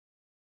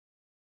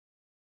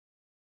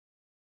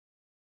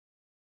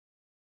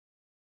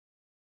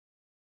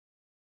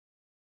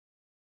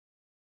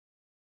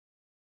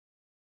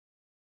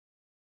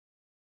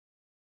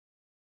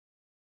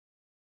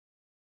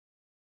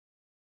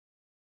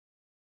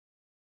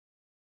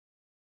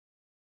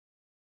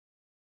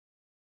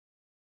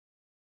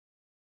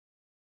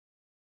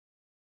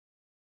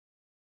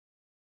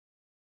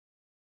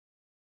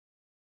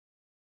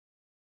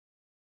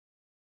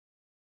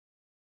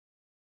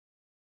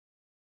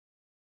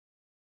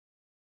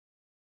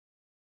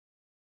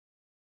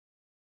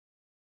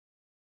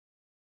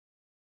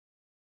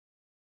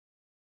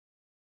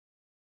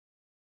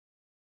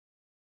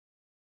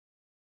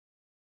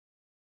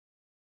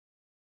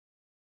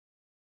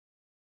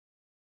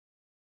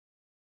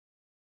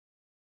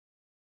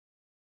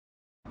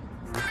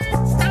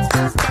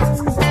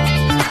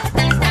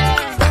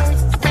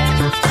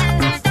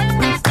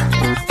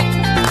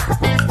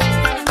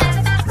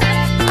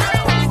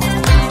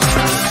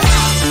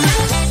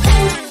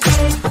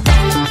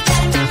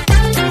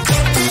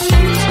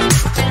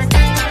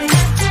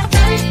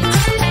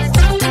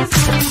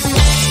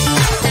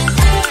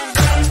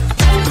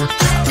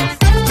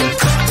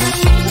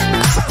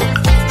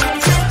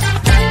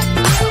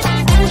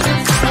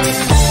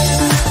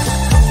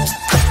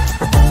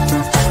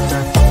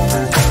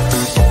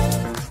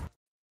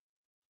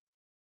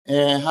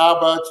how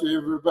about you,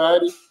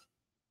 everybody?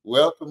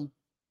 Welcome.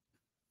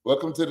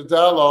 Welcome to the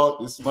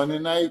dialogue. This Monday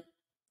night,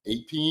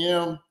 8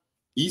 p.m.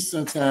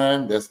 Eastern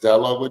Time. That's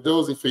Dialogue with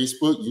Dozie,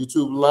 Facebook,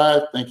 YouTube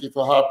Live. Thank you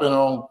for hopping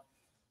on.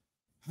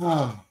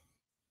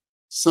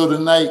 So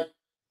tonight,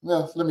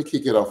 well, let me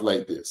kick it off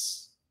like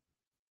this.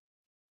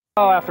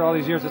 Oh, after all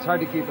these years, it's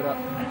hard to keep it up.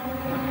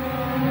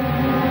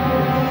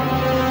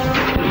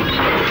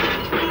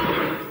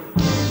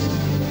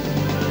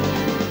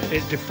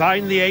 It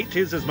defined the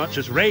 80s as much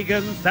as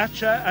Reagan,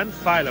 Thatcher and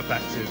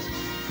Filofaxes.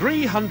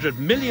 300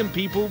 million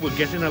people would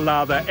get in a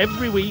lather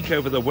every week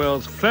over the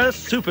world's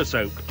first super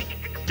soap,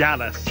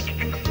 Dallas.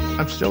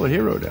 I'm still a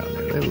hero down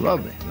there. They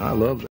love me, and I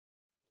love them.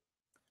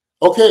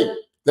 Okay,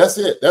 that's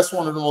it. That's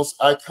one of the most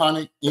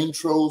iconic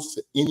intros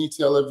to any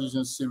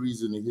television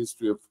series in the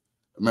history of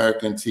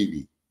American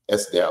TV.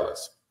 That's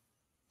Dallas.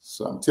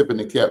 So I'm tipping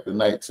the cap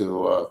tonight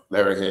to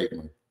Larry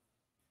Hagman,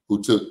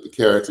 who took the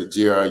character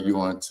J.R.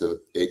 Ewing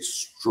to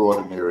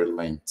extraordinary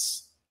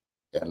lengths.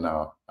 And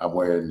I'm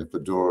wearing the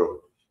fedora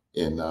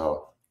in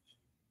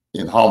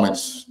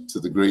homage to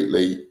the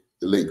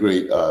late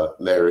great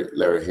Larry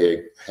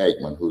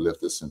Hagman, who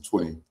left us in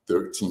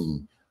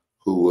 2013,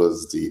 who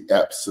was the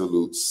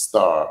absolute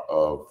star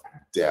of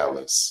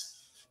Dallas.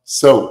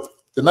 So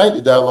tonight,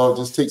 the dialogue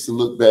just takes a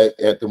look back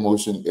at the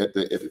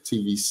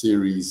TV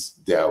series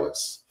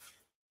Dallas.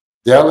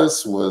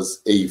 Dallas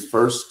was a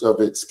first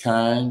of its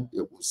kind.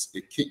 It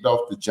kicked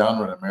off the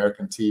genre in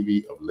American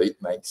TV of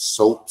late night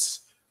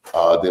soaps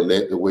that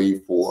led the way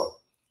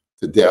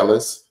to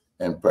Dallas,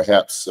 and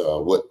perhaps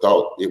what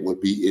thought it would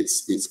be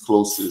its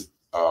closest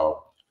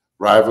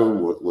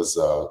rival was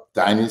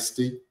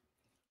Dynasty,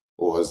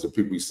 or as the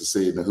people used to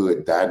say in the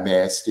hood,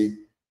 Dynasty,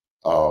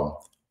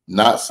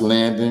 Knots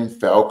Landing,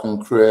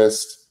 Falcon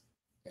Crest,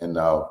 and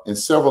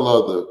several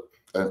other.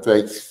 In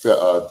fact,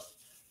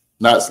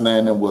 Knots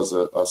Landing was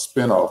a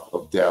spinoff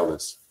of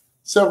Dallas.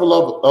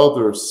 Several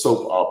other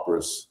soap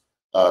operas,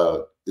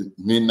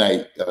 late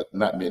night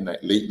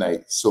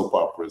soap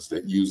operas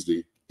that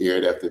usually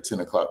aired after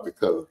 10 o'clock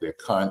because of their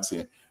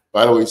content.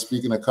 By the way,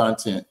 speaking of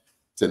content,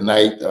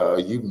 tonight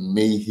you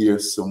may hear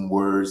some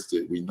words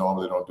that we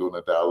normally don't do in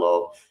the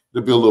dialogue.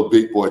 There'll be a little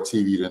big boy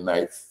TV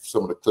tonight,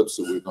 some of the clips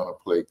that we're going to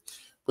play.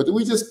 But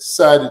we just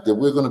decided that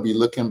we're going to be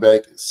looking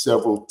back at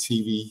several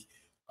TV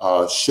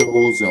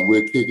shows, and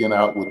we're kicking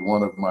out with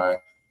one of my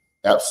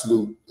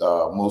absolute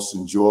most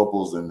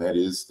enjoyables, and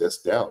that's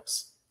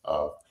Dallas.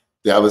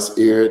 Dallas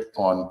aired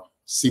on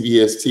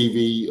CBS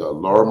TV,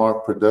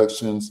 Lorimar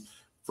Productions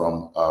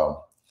from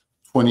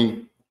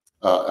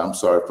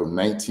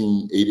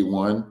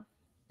 1981,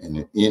 and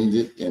it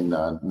ended in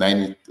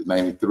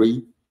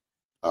 1993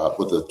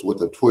 with a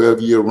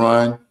 12-year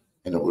run,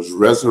 and it was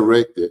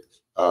resurrected.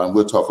 And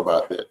we'll talk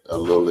about that a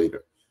little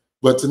later.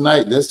 But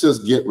tonight, let's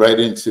just get right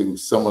into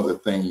some of the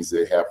things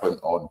that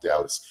happened on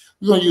Dallas.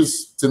 We're going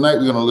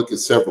to look at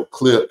several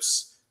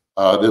clips.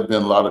 There have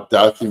been a lot of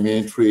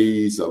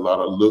documentaries, a lot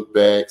of look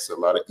backs, a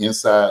lot of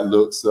inside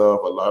looks of,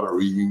 a lot of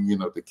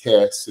reunion of the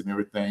cast and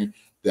everything.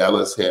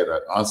 Dallas had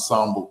an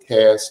ensemble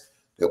cast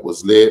that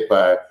was led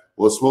by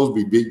was supposed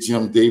to be Big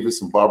Jim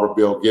Davis and Barbara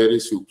Bel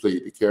Geddes, who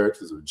played the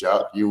characters of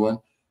Jock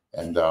Ewing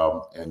and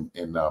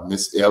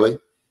Miss Ellie.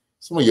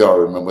 Some of y'all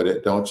remember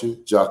that, don't you?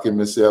 Jock and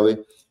Miss Ellie.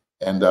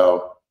 And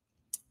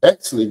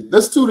actually,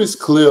 let's do this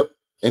clip,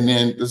 and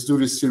then let's do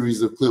this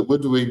series of clips. We'll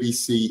do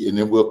ABC, and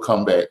then we'll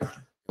come back and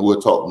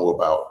we'll talk more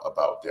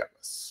about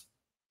Dallas.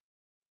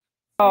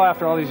 Oh,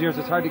 after all these years,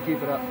 it's hard to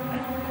keep it up.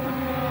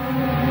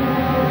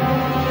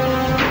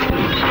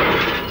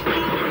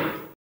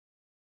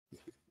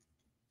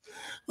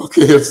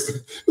 Okay,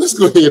 let's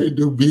go ahead and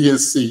do B and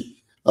C.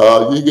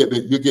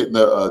 You're getting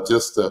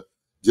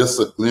just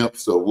a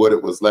glimpse of what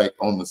it was like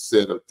on the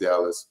set of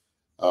Dallas.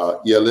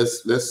 Yeah,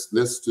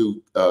 let's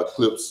do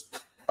clips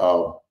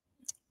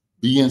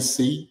B and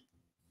C,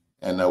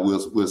 and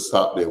we'll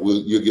stop there.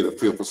 You'll get a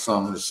feel for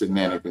some of the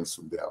shenanigans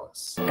from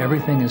Dallas.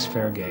 Everything is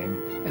fair game,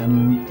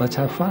 and let's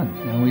have fun,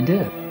 and we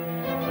did.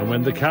 And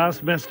when the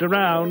cast messed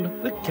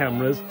around, the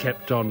cameras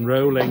kept on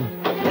rolling.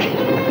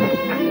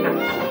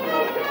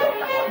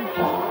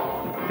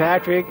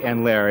 Patrick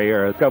and Larry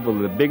are a couple of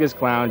the biggest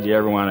clowns you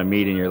ever want to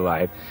meet in your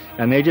life,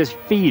 and they just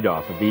feed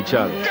off of each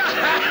other.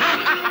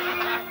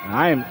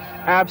 I am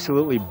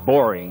absolutely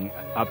boring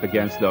up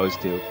against those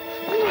two.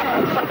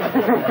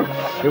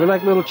 They were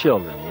like little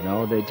children, you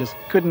know. They just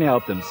couldn't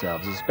help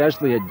themselves,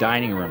 especially at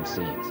dining room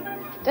scenes.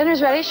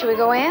 Dinner's ready. Should we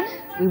go in?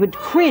 We would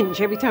cringe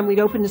every time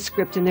we'd open the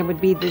script and there would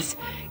be this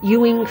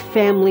Ewing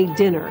family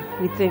dinner.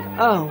 We'd think,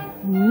 oh,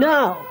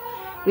 no.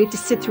 We have to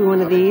sit through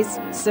one of these.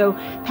 So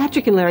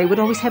Patrick and Larry would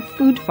always have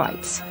food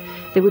fights.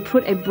 They would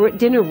put a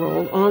dinner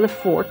roll on a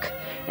fork,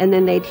 and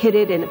then they'd hit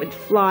it, and it would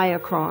fly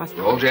across.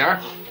 Roll, J.R.?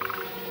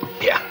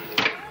 Yeah.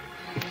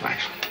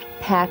 Thanks.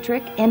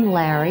 Patrick and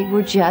Larry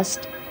were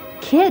just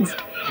kids.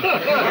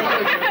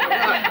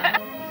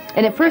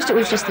 And at first it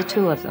was just the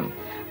two of them.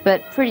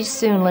 But pretty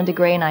soon Linda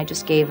Gray and I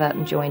just gave up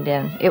and joined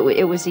in. It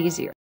was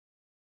easier.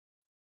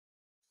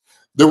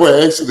 There were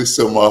actually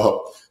some,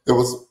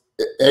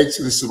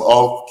 actually some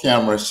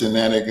off-camera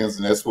shenanigans,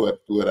 and that's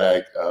what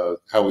I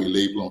how we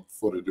label them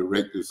for the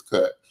director's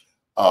cut.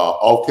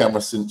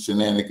 Off-camera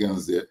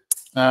shenanigans that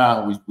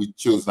we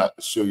chose not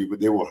to show you, but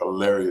they were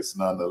hilarious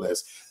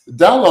nonetheless. The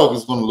dialogue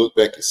is going to look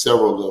back at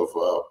several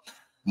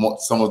of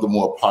some of the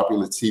more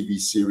popular TV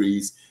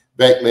series.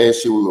 Back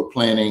last year, we were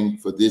planning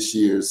for this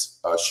year's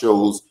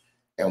shows,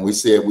 and we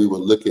said we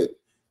would look at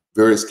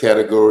various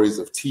categories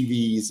of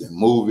TVs and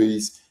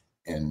movies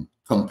and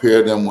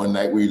compare them. One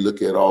night we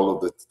look at all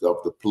of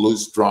the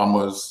police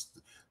dramas.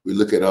 We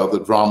look at other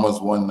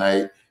dramas one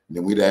night, and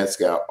then we'd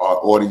ask our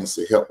audience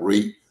to help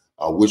rate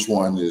which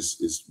one was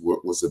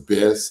the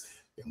best.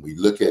 And we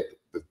look at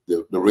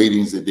the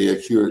ratings that they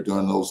occurred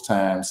during those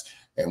times.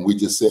 And we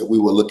just said we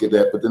will look at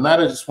that. But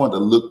tonight I just wanted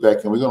to look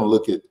back, and we're going to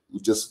look at,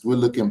 we're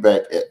looking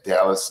back at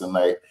Dallas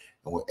tonight.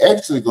 And we're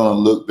actually going to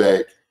look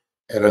back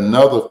at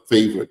another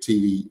favorite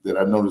TV that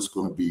I know is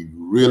going to be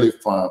really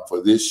fun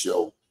for this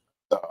show.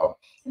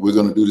 We're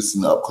going to do this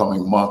in the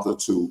upcoming month or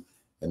two.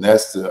 And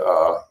that's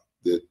the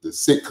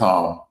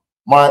sitcom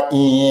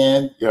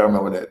Martin. Y'all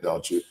remember that,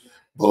 don't you?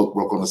 Both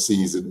broke on the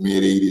scenes in the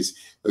mid-'80s.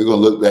 We're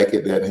going to look back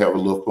at that and have a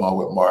little fun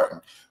with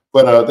Martin.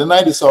 But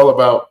tonight it's all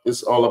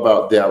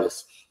about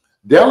Dallas.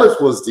 Dallas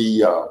was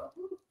the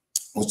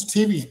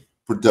TV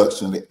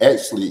production that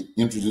actually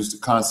introduced the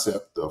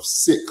concept of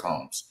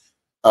sitcoms.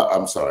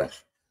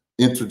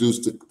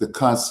 Introduced the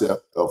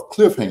concept of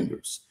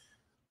cliffhangers.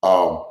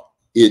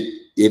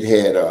 It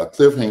had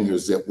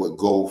cliffhangers that would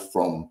go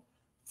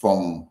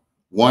from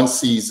one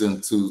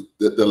season to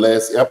the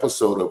last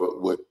episode of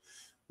it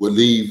would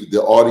leave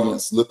the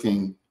audience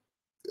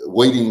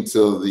waiting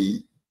until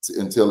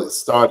it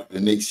started the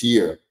next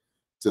year,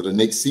 till the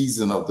next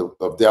season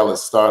of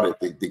Dallas started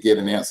to get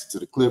an answer to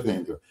the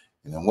cliffhanger.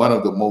 And then one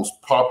of the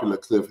most popular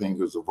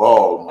cliffhangers of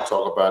all, and we'll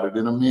talk about it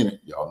in a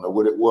minute. Y'all know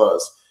what it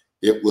was.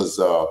 It was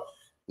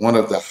one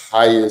of the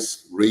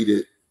highest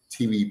rated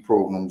TV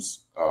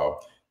programs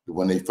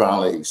when they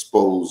finally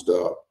exposed.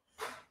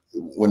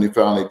 When they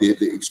finally did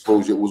the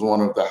exposure, it was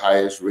one of the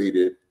highest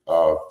rated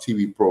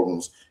TV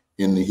programs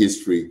in the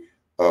history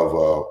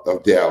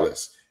of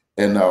Dallas.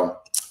 And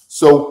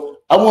so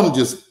I want to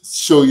just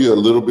show you a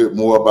little bit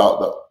more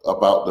about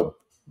the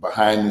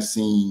behind the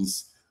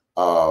scenes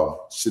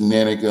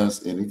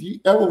shenanigans. And if you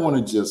ever want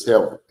to just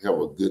have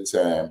a good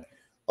time,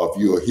 if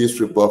you're a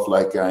history buff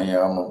like I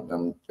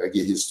am, I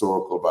get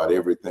historical about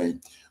everything.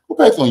 Go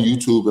back on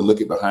YouTube and look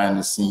at behind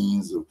the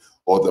scenes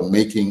or the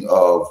making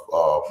of.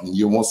 And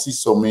you won't see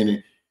so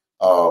many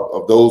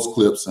of those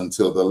clips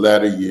until the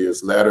latter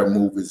years, latter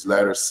movies,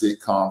 latter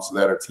sitcoms,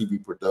 latter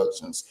TV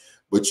productions.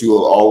 But you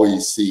will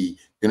always see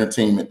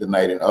Entertainment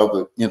Tonight and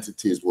other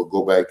entities will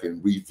go back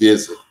and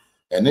revisit,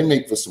 and they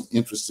make for some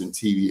interesting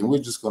TV. And we're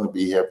just going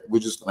to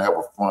have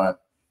a fun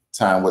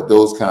time with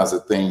those kinds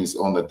of things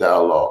on the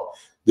dialogue.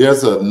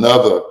 There's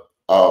another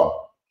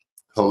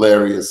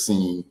hilarious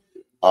scene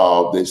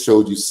that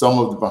showed you some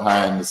of the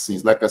behind the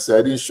scenes. Like I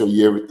said, I didn't show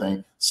you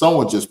everything. Some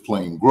were just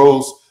plain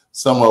gross.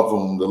 Some of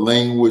them, the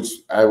language,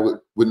 I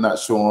would not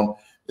show them.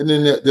 And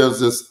then there's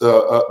this,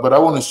 but I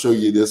want to show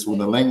you this one.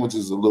 The language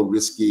is a little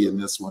risky in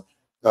this one.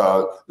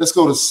 Let's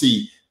go to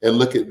C and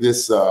look at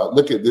this.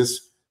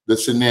 The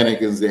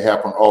shenanigans that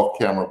happen off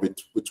camera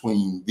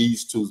between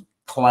these two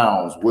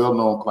clowns,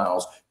 well-known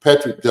clowns,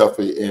 Patrick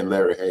Duffy and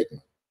Larry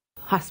Hagman.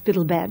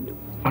 Hospital bed.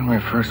 When we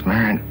were first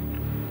married,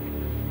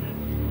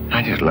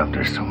 I just loved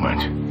her so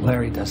much.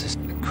 Larry does this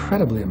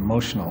incredibly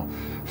emotional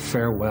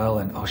farewell,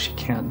 and oh, she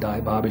can't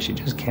die, Bobby. She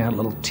just can't. A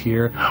little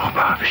tear. Oh,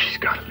 Bobby, she's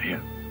got to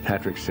live.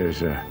 Patrick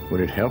says,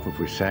 would it help if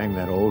we sang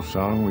that old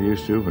song we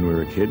used to when we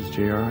were kids,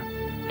 J.R.?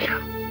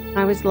 Yeah.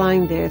 I was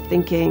lying there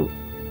thinking,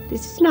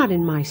 this is not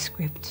in my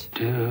script.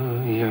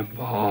 Do your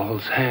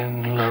balls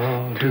hang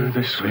low? Do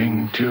they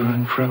swing to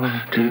and fro?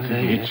 Do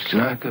they itch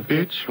like a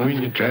bitch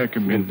when you drag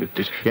them in the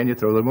ditch? Can you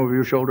throw them over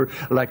your shoulder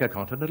like a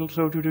continental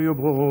soldier? Do your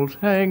balls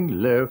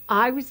hang low?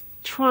 I was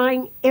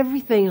trying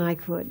everything I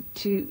could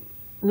to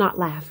not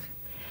laugh.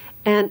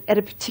 And at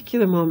a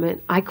particular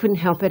moment, I couldn't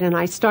help it, and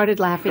I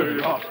started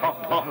laughing.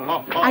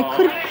 I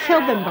could have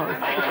killed them both.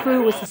 The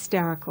crew was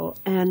hysterical,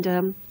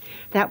 and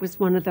that was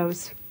one of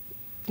those,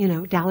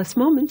 Dallas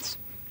moments.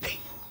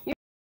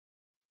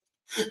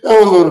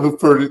 That was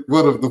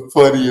one of the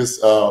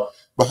funniest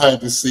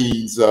behind the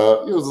scenes. It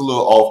was a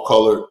little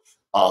off-colored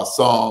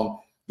song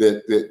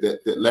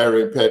that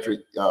Larry and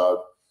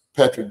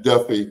Patrick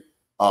Duffy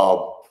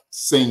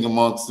sing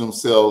amongst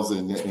themselves,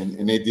 and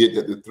they did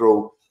that to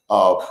throw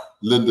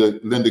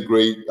Linda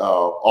Gray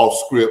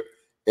off script.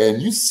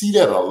 And you see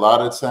that a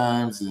lot of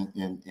times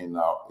in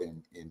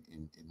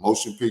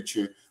motion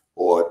picture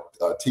or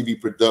TV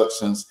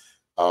productions.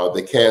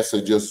 The cast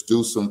will just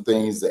do some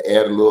things to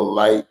add a little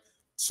light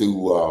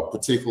to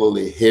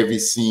particularly heavy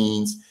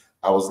scenes.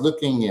 I was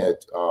looking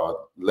at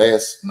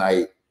last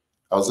night,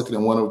 I was looking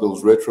at one of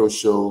those retro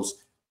shows,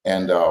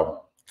 and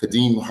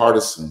Kadeem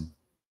Hardison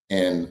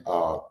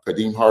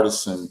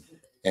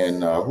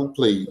and who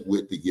played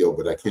Whitney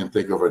Gilbert, I can't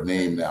think of her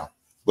name now.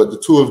 But the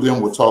two of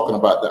them were talking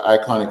about the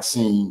iconic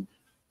scene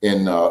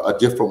in A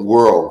Different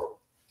World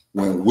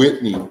when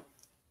Whitney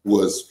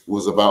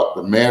was about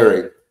to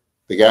marry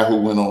the guy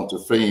who went on to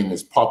fame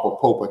as Papa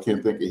Pope. I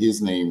can't think of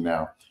his name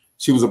now.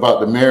 She was about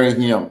to marry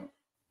him,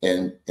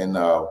 and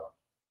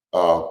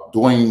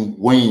Dwayne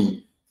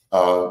Wayne,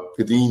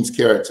 Kadim's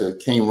character,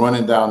 came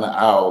running down the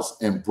aisles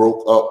and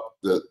broke up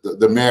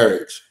the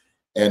marriage.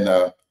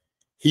 And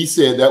he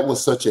said that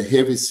was such a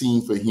heavy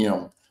scene for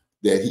him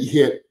that he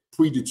had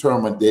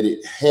predetermined that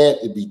it had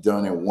to be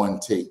done in one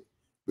take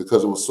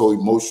because it was so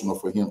emotional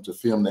for him to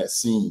film that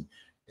scene.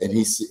 And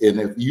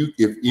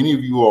if any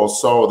of you all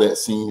saw that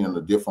scene in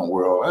A Different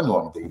World, I know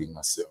I'm dating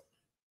myself,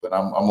 but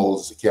I'm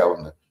old as a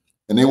calendar.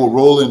 And they were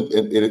rolling,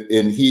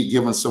 and he had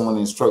given someone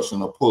the instruction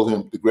to pull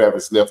him to grab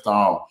his left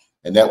arm,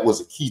 and that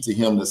was a key to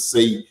him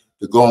to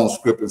go on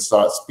script and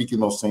start speaking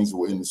those things that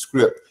were in the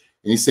script.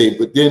 And he said,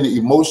 but then the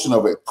emotion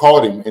of it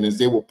caught him, and as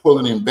they were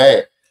pulling him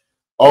back,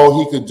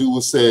 all he could do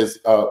was say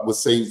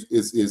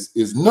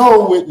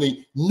no,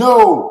 Whitney,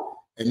 no.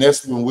 And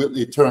that's when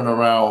Whitney turned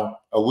around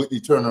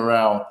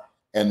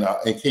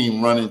and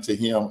came running to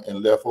him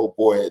and left old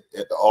boy at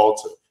the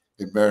altar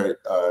and married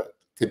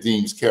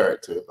Kadim's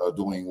character,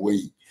 Dwayne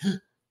Wade.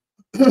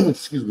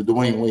 Excuse me,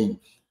 Dwayne Wade.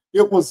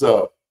 It was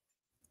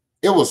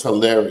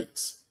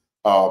hilarious.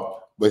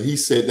 But he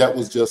said that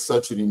was just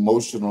such an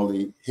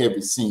emotionally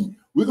heavy scene.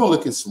 We're gonna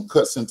look at some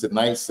cuts in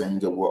tonight's scene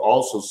that were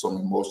also some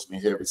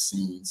emotionally heavy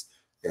scenes.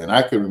 And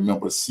I can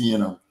remember seeing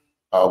them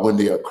when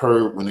they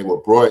occurred, when they were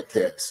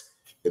broadcast.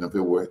 And if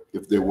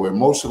they were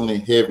emotionally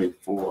heavy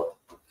for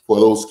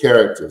those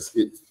characters,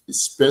 it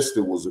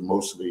especially was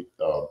emotionally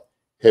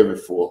heavy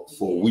for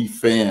we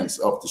fans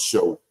of the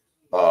show.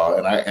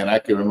 And I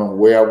can remember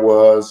where I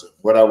was,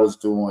 what I was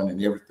doing, and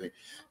everything.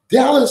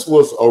 Dallas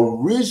was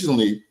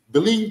originally,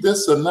 believe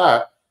this or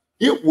not,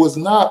 it was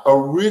not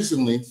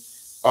originally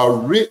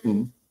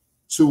written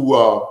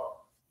to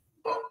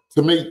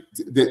make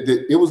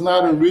that it was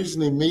not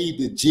originally made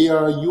that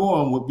J.R.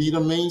 Ewing would be the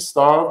main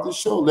star of the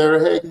show. Larry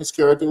Hagman's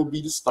character would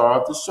be the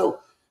star of the show.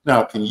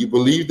 Now, can you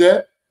believe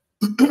that?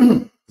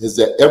 Has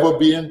there ever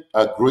been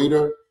a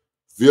greater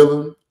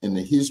villain in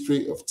the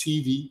history of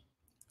TV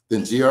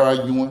than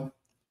J.R. Ewing?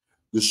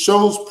 The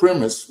show's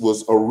premise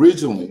was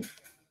originally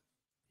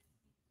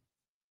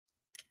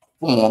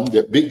formed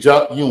that Big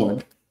Jock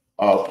Ewing,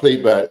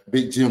 played by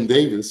Big Jim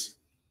Davis,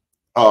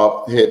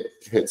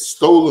 had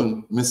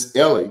stolen Miss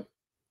Ellie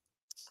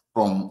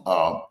from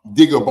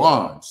Digger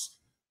Barnes,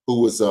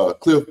 who was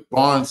Cliff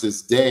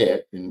Barnes's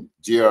dad and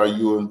J.R.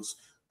 Ewing's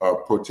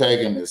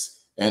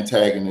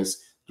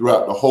antagonist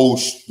throughout the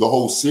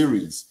whole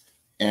series.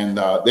 And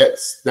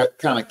that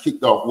kind of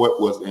kicked off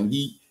what was, and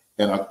he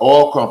and an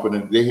oil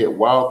company, they had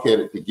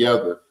wildcatted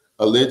together.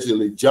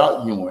 Allegedly,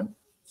 Jock Ewing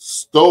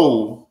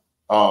stole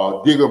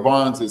Digger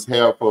Barnes's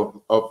half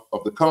of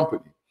the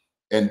company.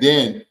 And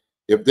then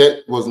if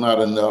that was not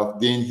enough,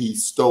 then he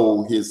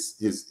stole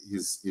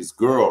his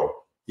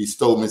girl. He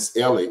stole Miss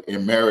Ellie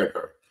and married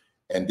her.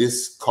 And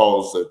this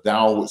caused a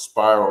downward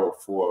spiral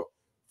for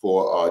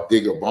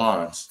Digger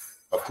Barnes,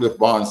 Cliff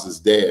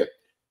Barnes' dad.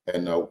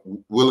 And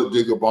Willard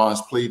Digger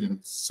Barnes played in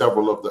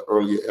several of the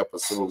earlier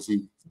episodes.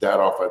 He died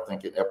off, I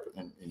think, at the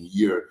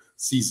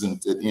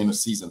end of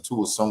season 2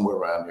 or somewhere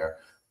around there.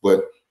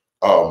 But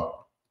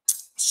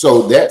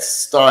so that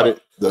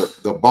started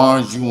the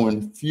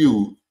Barnes-Ewing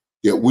feud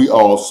that we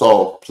all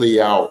saw play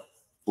out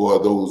for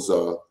those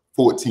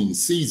 14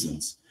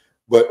 seasons.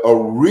 But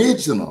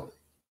originally,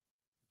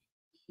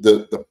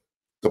 the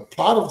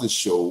plot of the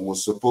show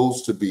was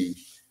supposed to be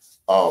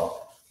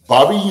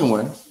Bobby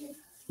Ewing,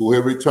 who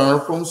had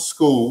returned from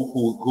school,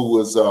 who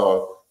was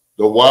the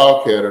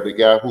wildcatter, the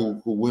guy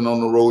who went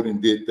on the road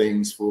and did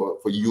things for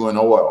Ewing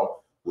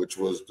Oil, which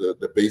was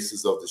the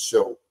basis of the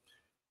show.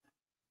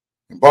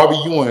 And Bobby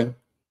Ewing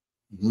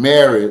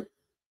married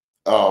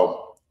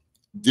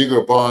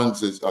Digger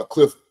Barnes's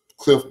Cliff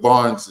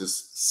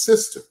Barnes's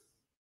sister,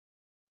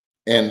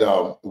 and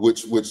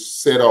which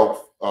set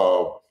off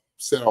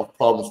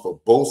problems for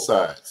both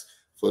sides,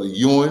 for the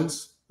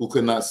Ewings, who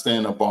could not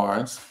stand the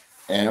Barnes,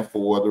 and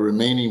for the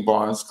remaining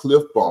Barnes,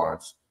 Cliff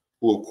Barnes,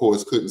 who of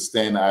course couldn't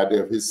stand the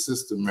idea of his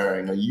sister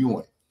marrying a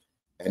Ewing.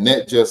 And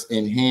that just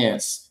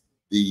enhanced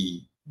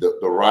the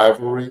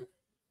rivalry,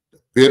 the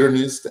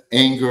bitterness, the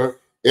anger,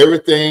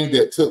 everything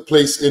that took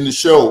place in the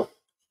show.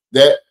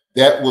 That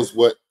was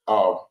what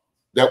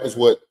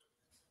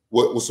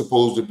was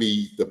supposed to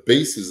be the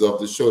basis of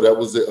the show. That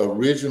was the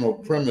original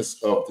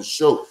premise of the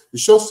show. The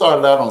show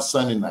started out on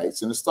Sunday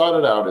nights, and it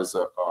started out as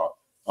a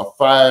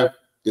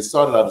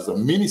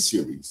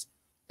miniseries.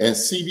 And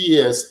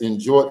CBS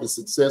enjoyed the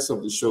success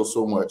of the show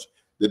so much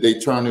that they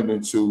turned it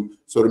into,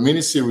 so the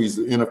miniseries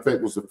in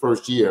effect was the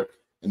first year,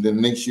 and then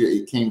next year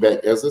it came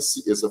back as a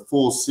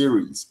full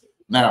series.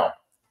 Now,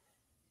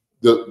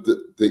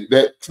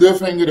 that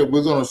cliffhanger that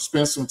we're going to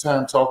spend some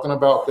time talking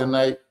about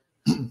tonight,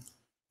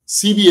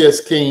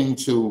 CBS came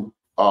to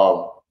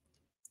the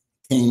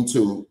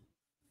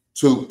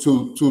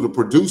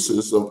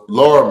producers of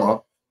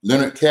Lorimer,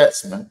 Leonard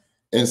Katzman,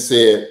 and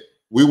said,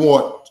 "We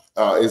want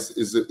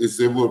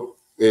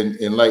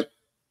like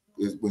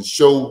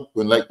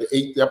when like the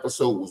 8th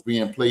episode was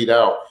being played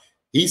out,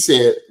 he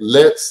said,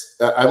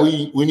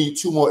 we need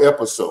 2 more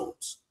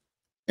episodes.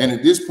 And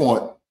at this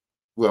point,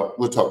 well,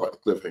 we'll talk about the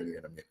cliffhanger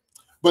in a minute.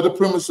 But the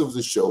premise of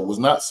the show was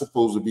not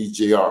supposed to be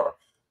J.R.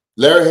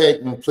 Larry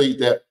Hagman played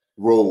that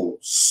role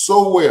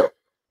so well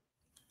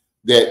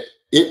that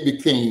he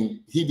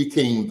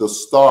became the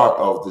star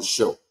of the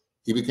show.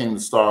 He became the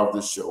star of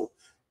the show,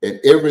 and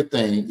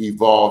everything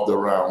evolved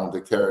around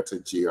the character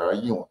J.R.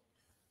 Ewing.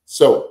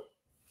 So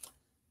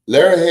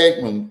Larry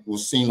Hagman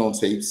was seen on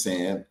tape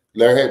saying,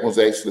 Larry Hagman was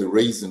actually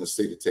raised in the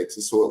state of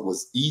Texas, so it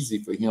was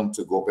easy for him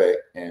to go back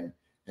and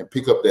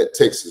pick up that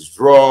Texas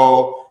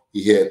drawl.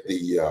 He had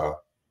the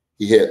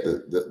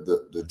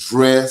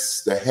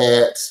dress, the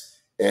hats,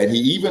 and he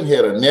even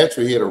had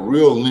he had a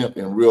real limp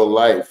in real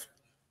life,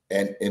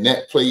 and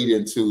that played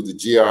into the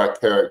J.R.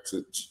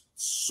 character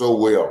so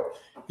well.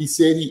 He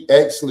said he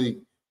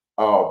actually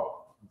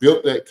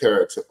built that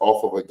character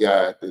off of a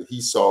guy that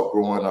he saw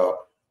growing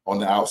up on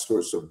the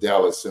outskirts of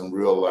Dallas in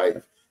real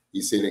life.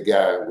 He said the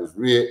guy was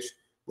rich,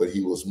 but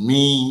he was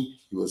mean,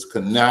 he was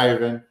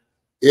conniving.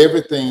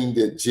 Everything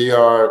that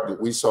J.R. that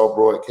we saw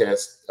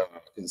broadcast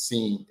and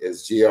seen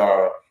as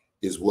J.R.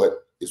 is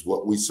what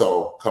we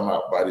saw come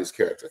out by this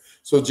character.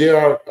 So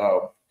J.R.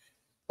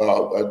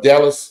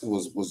 Dallas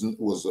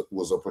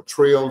was a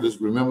portrayal.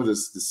 Remember the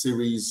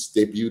series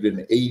debuted in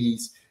the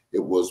 80s.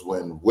 It was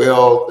when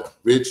wealth and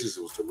riches,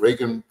 it was the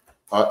Reagan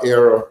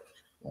era,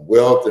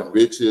 wealth and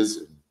riches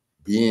and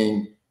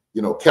being,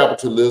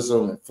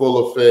 capitalism in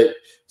full effect.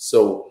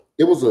 So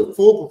it was a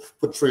full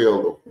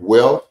portrayal of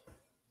wealth,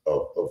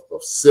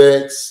 of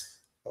sex,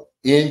 of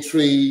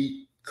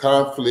intrigue,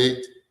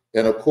 conflict,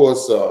 and of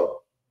course,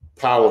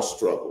 power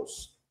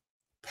struggles,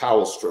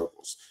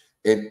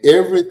 and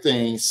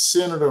everything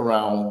centered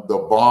around the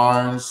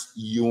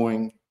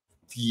Barnes-Ewing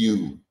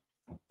feud.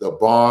 The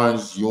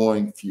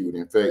Barnes-Ewing feud.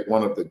 In fact,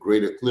 one of the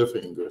greater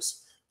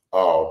cliffhangers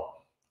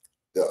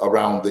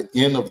around the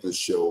end of the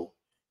show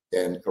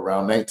and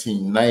around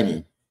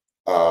 1990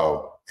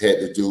 had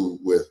to do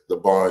with the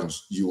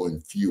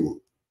Barnes-Ewing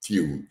feud.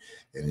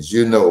 And as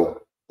you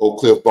know, Oak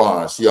Cliff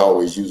Barnes, he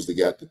always usually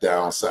got the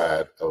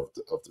downside of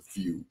the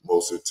feud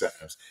most of the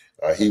times.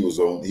 He was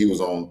on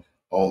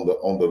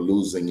the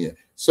losing end.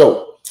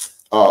 So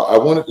I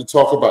wanted to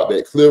talk about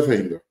that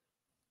cliffhanger.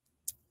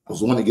 I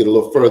was wanting to get a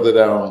little further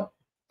down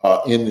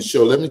in the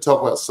show. Let me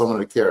talk about some of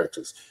the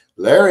characters.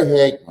 Larry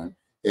Hagman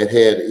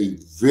had a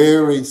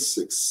very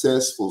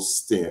successful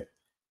stint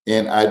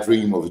in I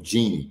Dream of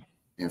Jeannie.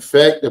 In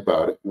fact,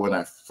 about it, when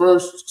I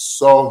first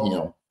saw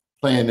him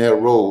playing that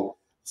role,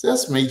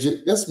 that's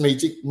Major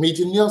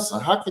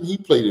Nelson. How can he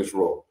play this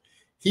role?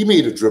 He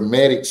made a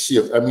dramatic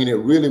shift. I mean, it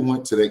really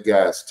went to that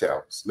guy's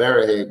talents.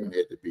 Larry Hagman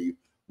had to be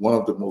one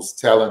of the most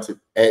talented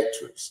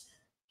actors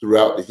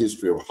throughout the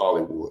history of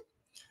Hollywood.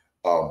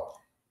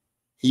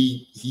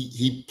 He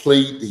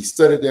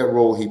studied that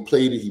role, he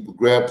played it, he would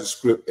grab the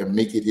script and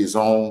make it his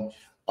own.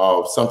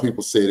 Some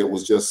people said it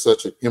was just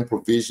such an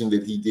improvisation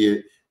that he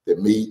did that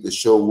made the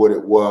show what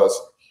it was.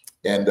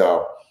 And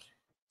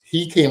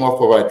he came off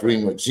of I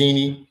Dream of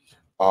Jeannie.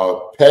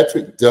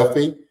 Patrick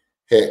Duffy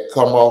had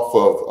come off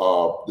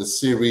of the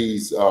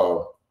series,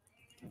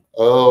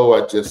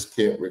 I just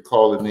can't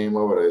recall the name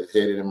of it. I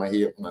had it in my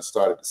head when I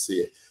started to see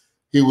it.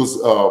 He was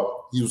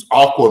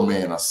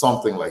Aquaman or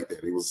something like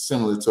that. He was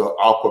similar to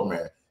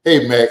Aquaman.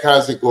 Hey, Mac,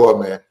 how's it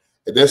going, man?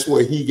 And that's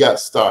where he got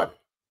started.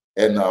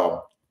 And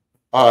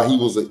he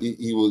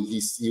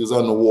was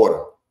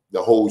underwater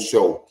the whole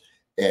show.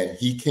 And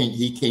he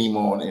came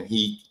on and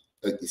he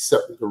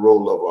accepted the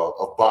role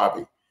of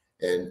Bobby.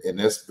 And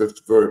that's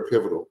very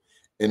pivotal.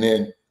 And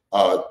then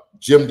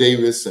Jim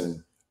Davis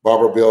and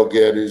Barbara Bel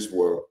Geddes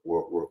were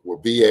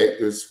B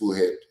actors who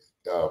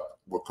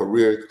were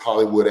career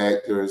Hollywood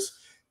actors.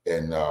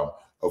 And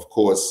of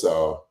course,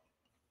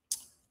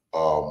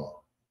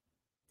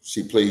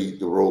 she played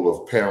the role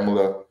of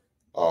Pamela.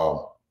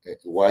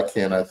 Why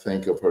can't I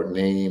think of her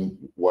name?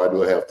 Why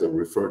do I have to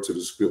refer to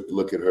the script to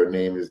look at her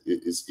name?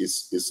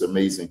 It's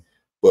amazing.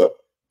 But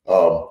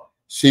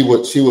she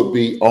would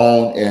be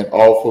on and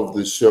off of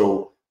the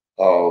show.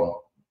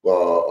 Oh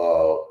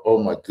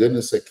my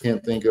goodness, I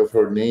can't think of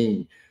her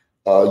name.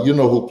 You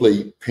know who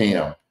played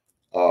Pam?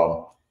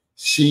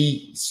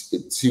 She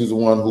was the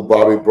one who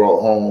Bobby brought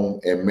home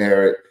and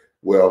married.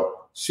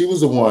 Well, she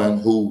was the one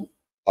who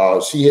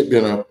she had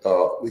been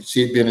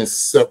in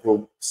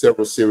several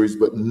series,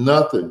 but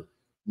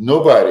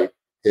nobody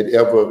had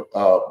ever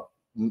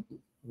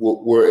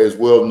were as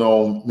well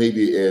known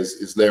maybe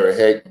as Larry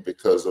Hagman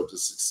because of the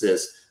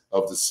success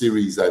of the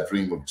series I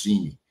Dream of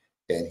Jeannie,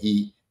 and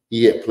he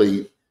had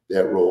played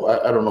that role.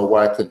 I don't know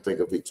why I couldn't think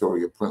of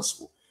Victoria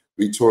Principal.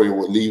 Victoria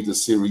would leave the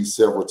series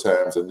several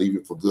times and leave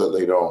it for good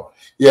later on.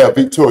 Yeah,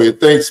 Victoria,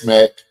 thanks,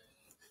 Mac.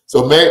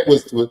 So Mac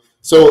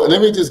so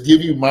let me just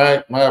give you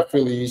my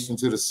affiliation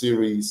to the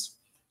series.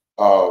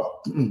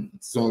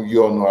 Some of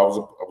you all know I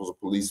was a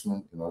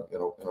policeman in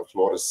a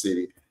Florida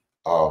city.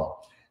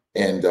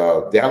 And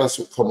Dallas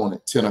would come on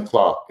at 10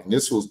 o'clock. And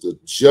this was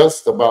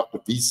just about the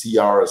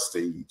VCR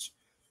stage.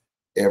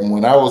 And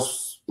when I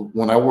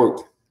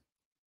worked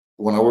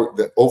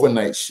the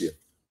overnight shift,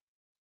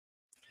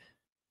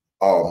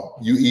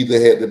 you either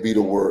had to be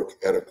to work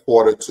at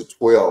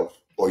 11:45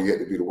 or you had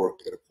to be to work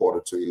at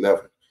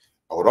 11:45.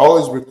 I would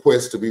always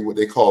request to be what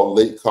they call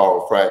late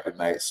call Friday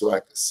night so I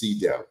could see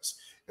Dallas.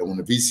 And when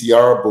the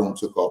VCR boom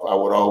took off, I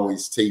would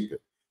always tape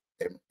it.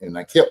 And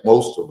I kept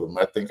most of them.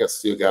 I think I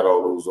still got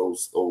all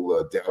those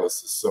old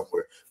Dallases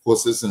somewhere. Of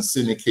course, it's in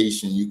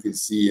syndication. You can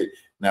see it.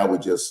 Now we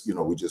just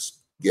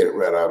get it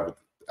right out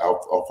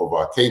off of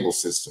our cable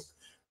system.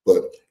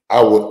 But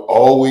I would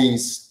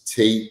always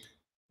tape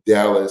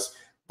Dallas.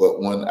 But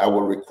when I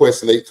would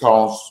request late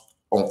calls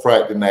on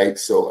Friday night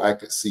so I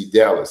could see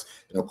Dallas.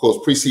 And of course,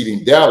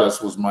 preceding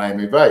Dallas was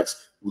Miami Vice.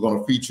 We're going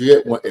to feature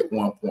it at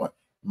one point.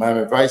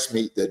 Miami Vice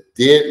made the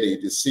deadly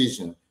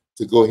decision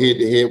to go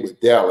head-to-head with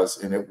Dallas,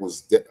 and it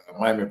was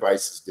Miami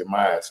Vice's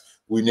demise.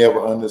 We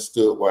never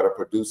understood why the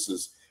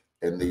producers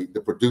and the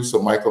producer,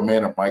 Michael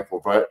Mann of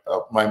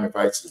Miami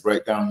Vice, is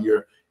right down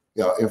here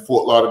in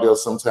Fort Lauderdale.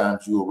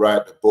 Sometimes you'll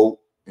ride the boat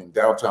in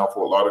downtown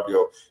Fort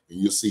Lauderdale, and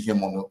you'll see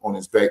him on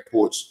his back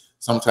porch.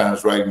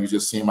 Sometimes, right, you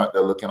just see him out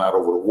there looking out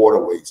over the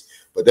waterways.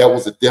 But that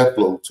was a death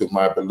blow to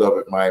my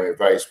beloved Miami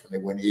Vice when they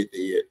went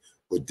head-to-head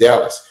with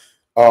Dallas.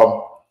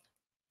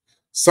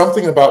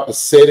 Something about the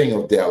setting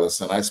of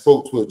Dallas, and I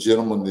spoke to a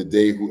gentleman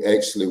today who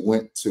actually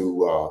went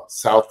to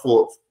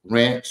Southfork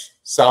Ranch,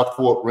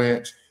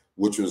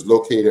 which was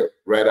located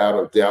right out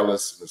of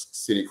Dallas, in a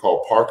city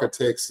called Parker,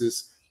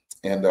 Texas.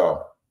 And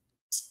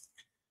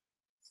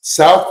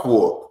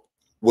Southfork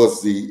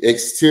was the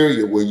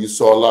exterior where you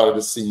saw a lot of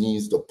the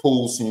scenes, the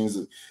pool scenes.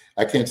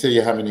 I can't tell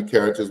you how many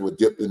characters were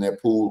dipped in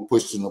that pool,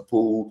 pushed in the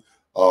pool.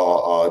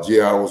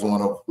 J.R. was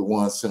one of the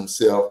ones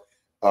himself.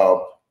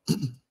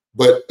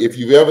 But if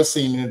you've ever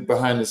seen it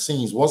behind the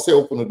scenes, once they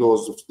opened the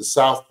doors of the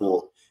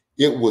Southfork,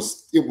 it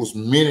was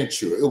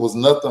miniature. It was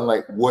nothing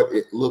like what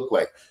it looked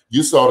like.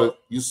 You saw the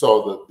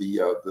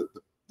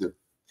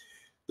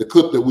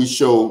clip that we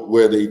showed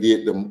where they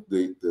did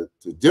the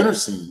dinner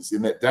scenes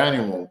in that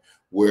dining room,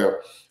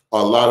 where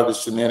a lot of the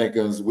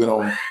shenanigans went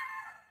on.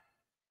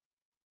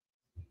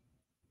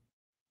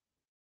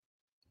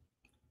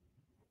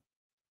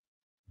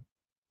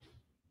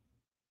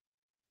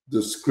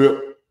 The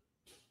script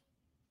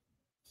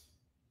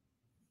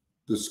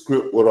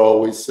would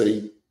always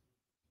say,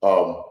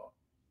 I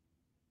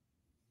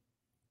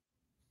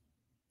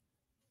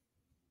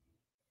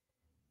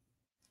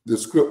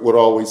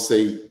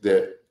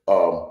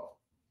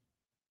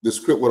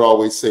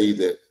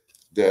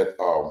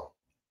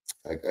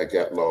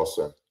got lost.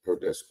 I heard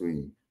that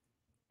scream.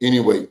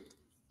 Anyway,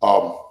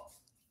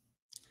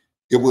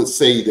 it would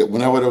say that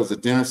whenever there was a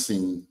dinner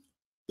scene,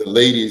 the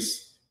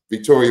ladies,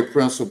 Victoria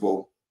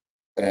Principal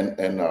and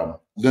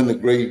Linda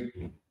Gray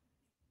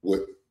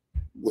would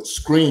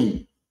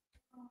scream.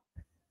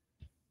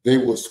 They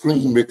would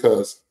scream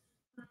because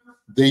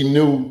they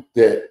knew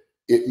that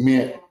it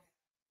meant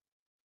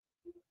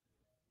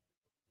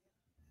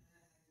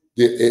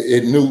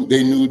they knew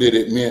that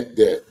it meant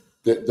that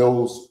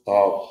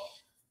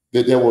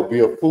there would be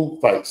a food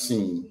fight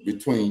scene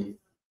between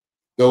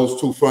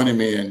those two funny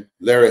men,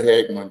 Larry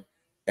Hagman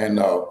and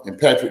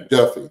Patrick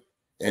Duffy,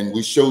 and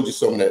we showed you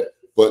some of that.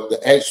 But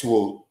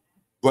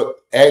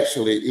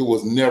actually, it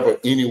was never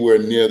anywhere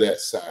near that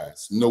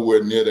size.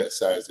 Nowhere near that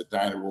size. The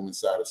dining room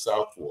inside of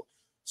Southfork.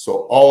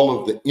 So all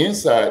of the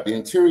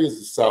interiors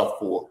of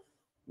Southfork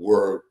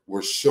were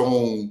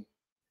shown.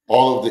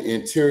 All of the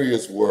interior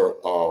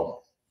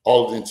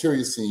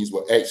scenes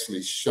were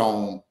actually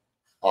shown.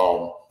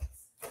 All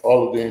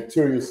of the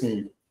interior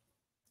scenes.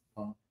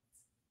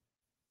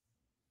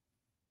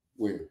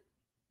 Where?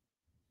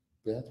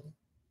 Bathroom?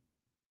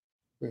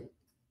 Where?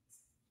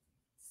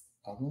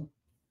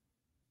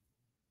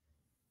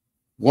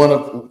 One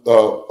of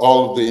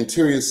all of the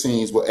interior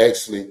scenes were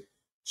actually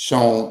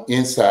shown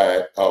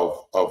inside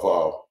of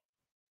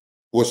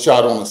was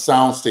shot on a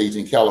soundstage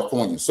in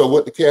California. So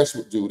what the cast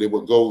would do, they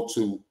would go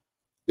to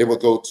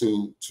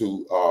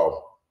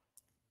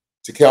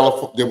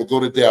California. They would go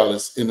to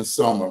Dallas in the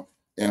summer,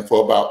 and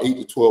for about 8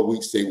 to 12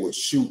 weeks, they would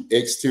shoot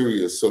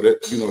exteriors. So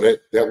that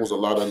that was a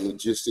lot of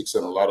logistics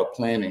and a lot of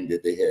planning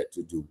that they had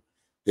to do.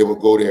 They would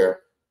go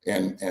there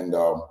and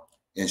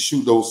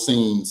shoot those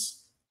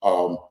scenes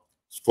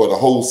for the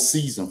whole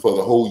season, for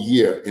the whole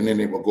year, and then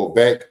they would go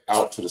back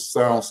out to the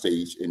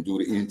soundstage and do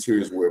the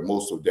interiors where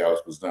most of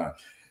Dallas was done.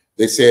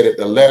 They said at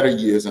the latter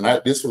years, and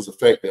this was a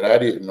fact that I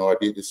didn't know. I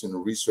did this in the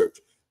research.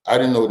 I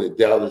didn't know that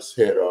Dallas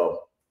had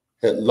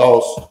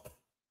lost.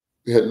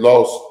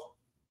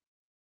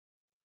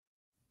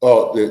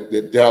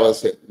 That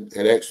Dallas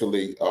had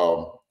actually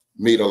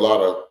made a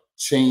lot of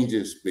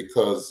changes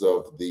because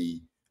of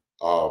the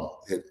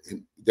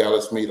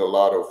Dallas made a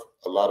lot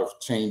of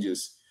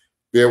changes.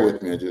 Bear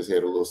with me, I just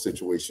had a little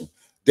situation.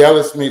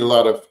 Dallas made a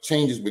lot of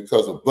changes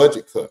because of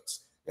budget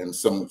cuts, and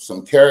some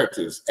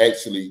characters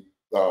actually,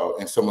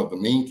 and some of the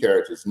main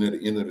characters near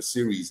the end of the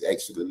series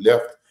actually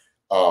left,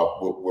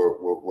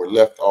 were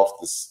left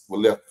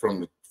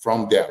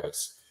from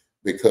Dallas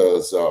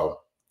because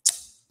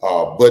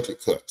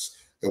budget cuts.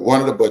 And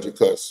one of the budget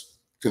cuts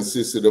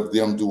consisted of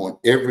them doing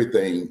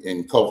everything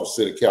in Culver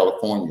City,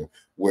 California,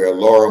 where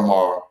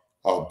Lorimar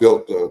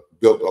built the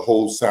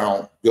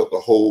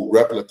whole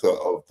replica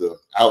of the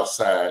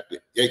outside, the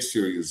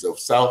exteriors of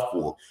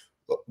Southfork,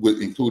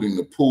 including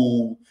the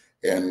pool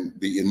and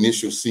the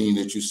initial scene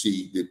that you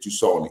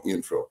saw in the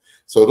intro.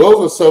 So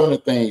those are some of the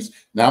things.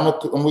 Now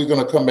we're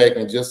going to come back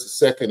in just a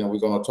second, and we're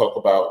going to talk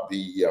about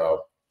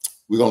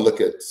we're going to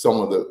look at some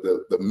of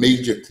the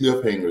major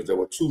cliffhangers. There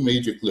were 2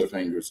 major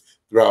cliffhangers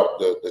throughout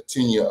the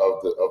tenure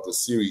of the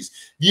series.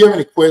 Do you have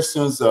any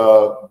questions?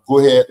 Go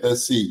ahead.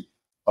 Let's see.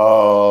 He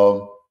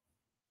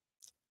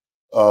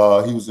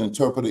was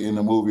interpreted in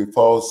the movie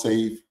Fall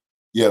Safe.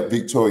 Yeah,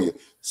 Victoria.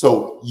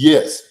 So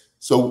yes.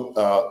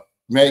 So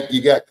Mac,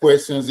 you got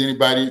questions?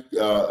 Anybody?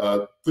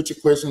 Put your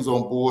questions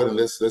on board and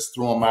let's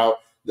throw them out.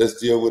 Let's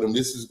deal with them.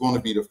 This is going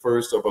to be the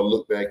first of a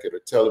look back at a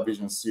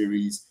television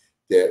series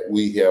that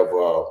we have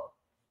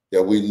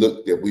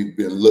we've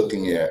been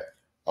looking at,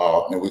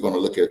 and we're going to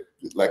look at,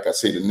 like I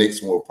say, the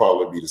next one will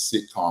probably be the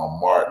sitcom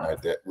Martin.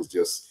 That was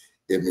just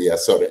in me. I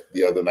saw that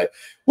the other night.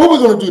 What we're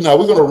going to do now,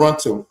 we're going to run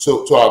to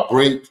our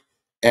break,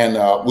 and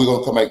we're going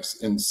to come back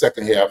in the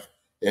second half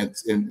and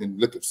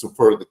look at some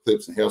further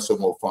clips and have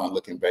some more fun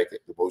looking back at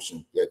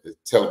the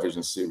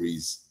television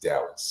series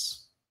Dallas.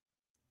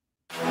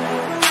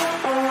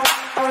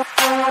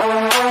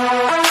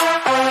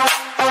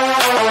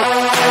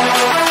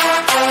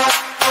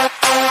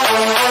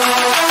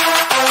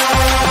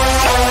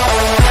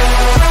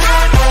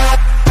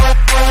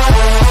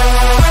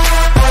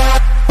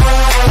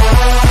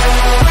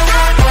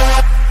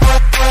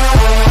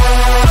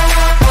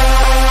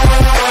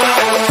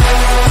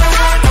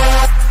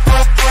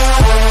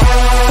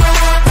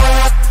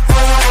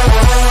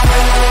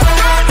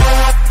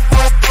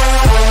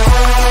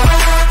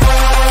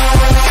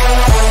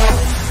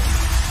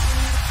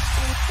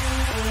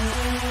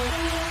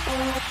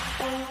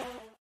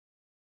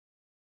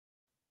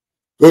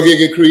 Go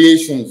Get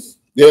Creations.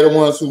 They're the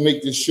ones who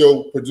make this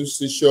show, produce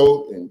this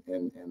show, and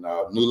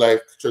New Life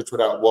Church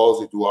Without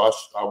Walls. They do our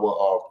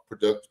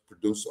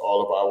produce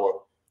all of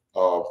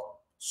our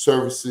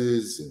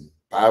services and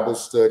Bible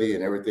study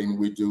and everything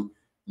we do.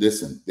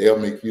 Listen, they'll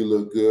make you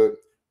look good.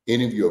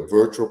 Any of your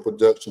virtual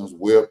productions,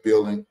 web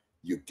building,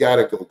 you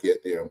gotta go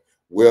get them.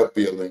 Web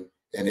building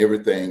and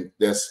everything.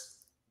 That's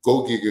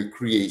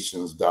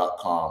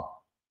GoGigaCreations.com.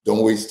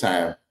 Don't waste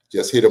time.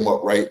 Just hit them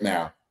up right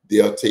now.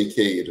 They'll take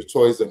care of you. The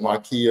Toys of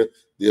Marquia,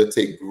 they'll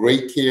take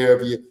great care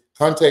of you.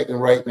 Contact them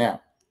right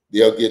now.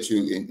 They'll get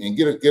you and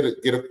get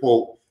a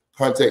quote.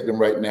 Contact them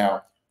right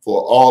now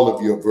for all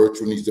of your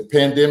virtual needs. The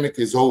pandemic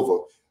is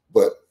over,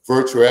 but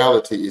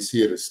virtuality is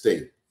here to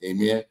stay.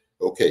 Amen.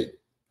 Okay,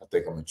 I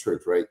think I'm in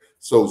church, right?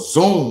 So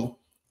Zoom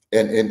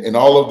and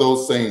all of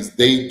those things,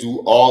 they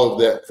do all of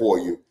that for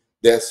you.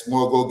 That's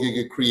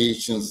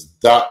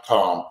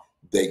GoGigaCreations.com.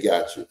 They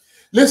got you.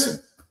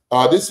 Listen.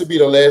 This will be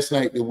the last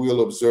night that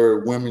we'll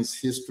observe Women's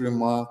History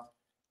Month,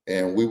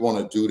 and we want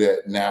to do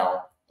that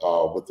now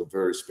with a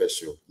very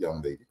special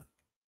young lady.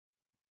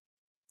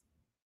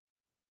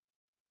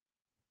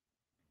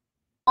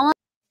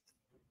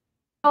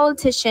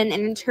 Politician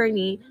and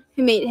attorney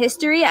who made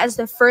history as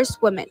the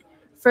first woman,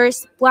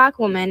 first Black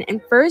woman,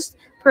 and first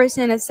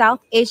person of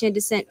South Asian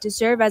descent to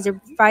serve as a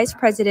Vice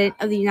President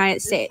of the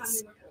United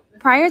States.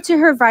 Prior to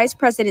her vice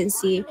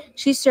presidency,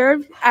 she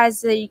served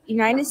as the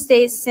United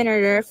States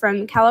Senator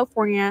from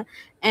California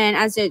and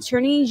as the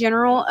Attorney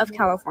General of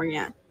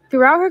California.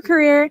 Throughout her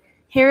career,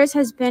 Harris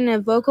has been a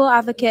vocal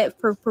advocate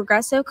for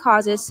progressive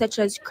causes such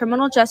as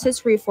criminal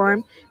justice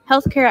reform,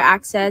 healthcare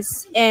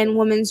access, and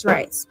women's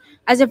rights.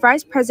 As a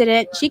vice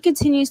president, she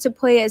continues to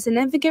play a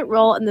significant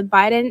role in the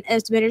Biden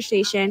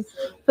administration,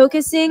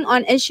 focusing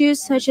on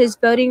issues such as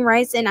voting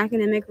rights and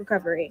academic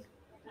recovery.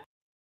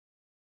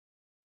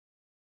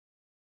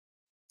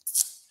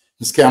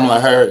 Ms. Kamala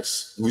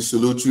Harris, we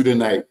salute you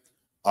tonight.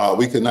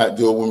 We could not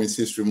do a Women's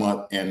History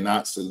Month and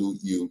not salute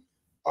you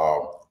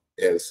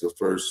as the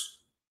first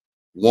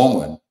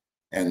woman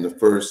and the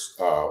first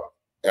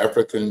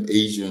African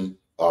Asian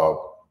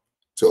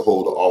to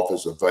hold the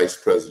office of Vice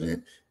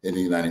President in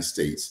the United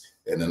States.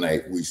 And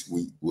tonight we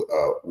salute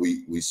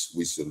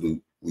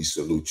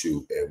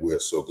you, and we're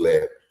so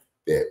glad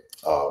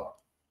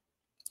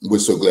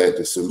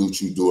to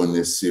salute you during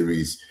this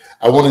series.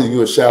 I wanted to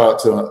give a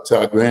shout out to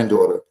our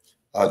granddaughter.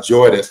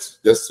 Joy, that's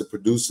the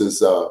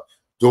producer's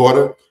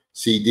daughter.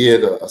 She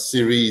did a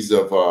series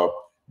of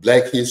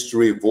Black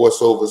history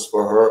voiceovers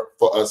for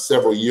us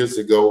several years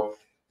ago.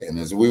 And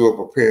as we were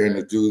preparing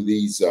to do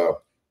these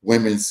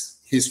women's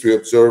history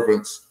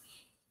observance,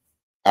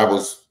 I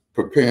was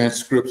preparing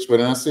scripts, but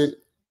I said,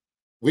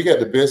 we got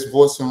the best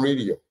voice in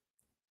radio.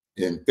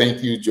 And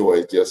thank you,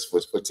 Joy, just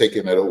for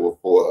taking that over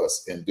for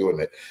us and doing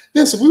that.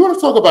 Listen, we want to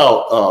talk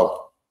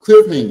about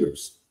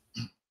cliffhangers,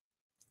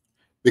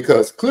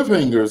 because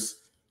cliffhangers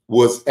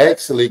was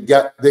actually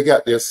got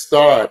their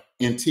start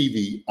in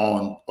TV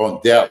on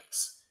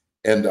Dallas,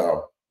 and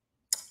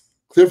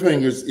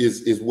cliffhangers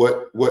is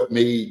what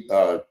made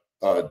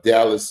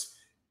Dallas.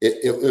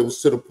 It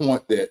was to the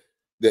point that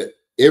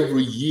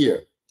every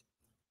year,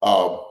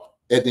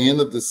 at the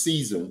end of the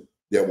season,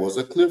 there was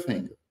a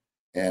cliffhanger.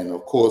 And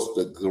of course,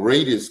 the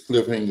greatest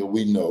cliffhanger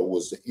we know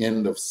was the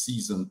end of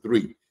season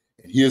 3.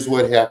 And here's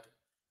what happened.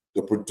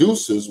 The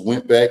producers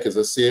went back, as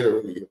I said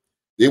earlier,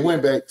 they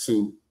went back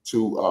to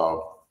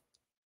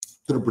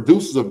the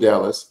producers of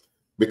Dallas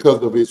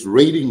because of its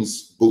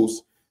ratings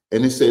boost.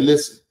 And they said,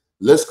 listen,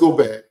 let's go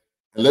back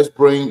and let's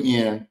bring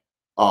in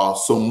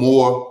some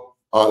more.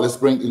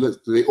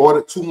 They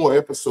ordered 2 more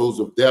episodes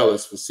of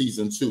Dallas for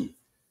season 2.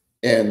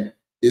 And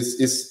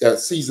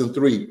it's season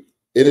 3.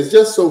 It is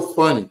just so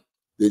funny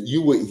that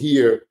you would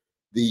hear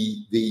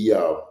the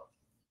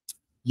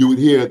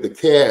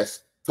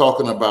cast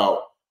talking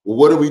about, well,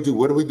 what do we do?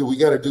 What do we do? We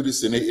got to do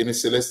this. And they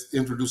said, let's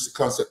introduce the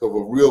concept of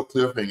a real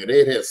cliffhanger.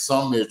 They had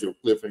some measure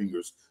of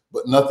cliffhangers,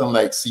 but nothing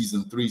like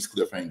season 3's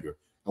cliffhanger.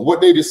 And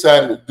what they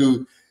decided to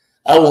do,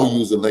 I won't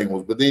use the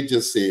language, but they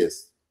just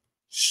says,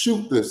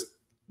 shoot this,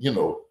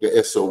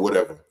 the SO,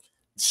 whatever.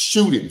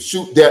 Shoot him,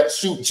 shoot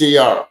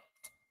JR.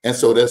 And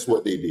so that's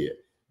what they did.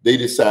 They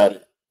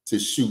decided to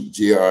shoot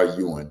J.R.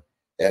 Ewing.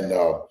 And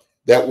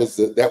that was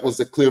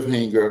the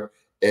cliffhanger.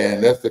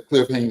 And that's the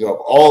cliffhanger of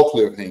all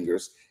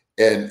cliffhangers.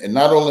 And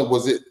not only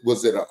was it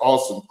an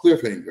awesome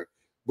cliffhanger,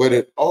 but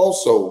it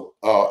also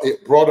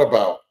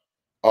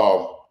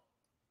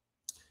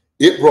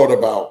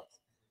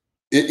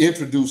it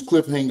introduced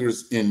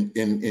cliffhangers in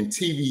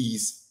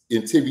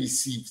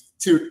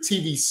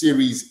TV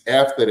series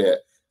after that,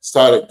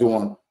 started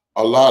doing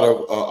a lot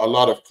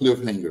of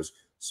cliffhangers.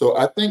 So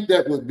I think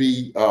that would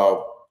be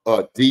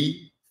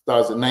D,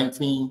 stars at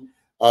 19.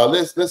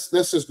 Let's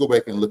just go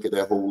back and look at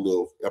that whole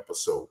little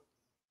episode.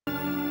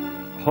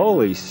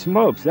 Holy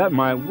smokes, that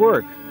might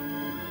work.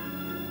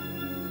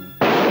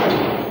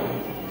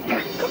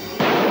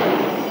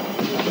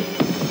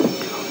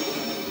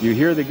 You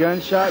hear the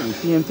gunshot, you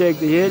see him take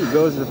the hit, he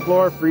goes to the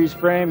floor, freeze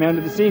frame, end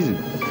of the season.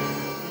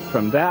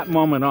 From that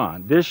moment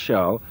on, this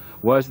show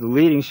was the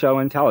leading show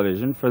in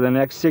television for the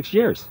next 6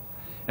 years.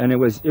 And it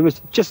was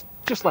just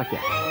like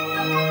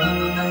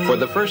that. For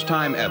the first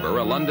time ever,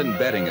 a London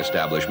betting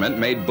establishment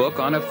made book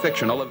on a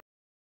fictional event.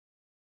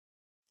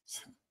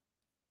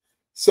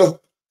 So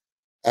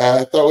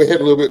I thought we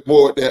had a little bit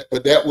more of that,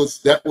 but that was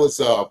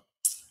the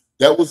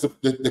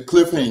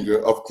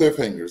cliffhanger of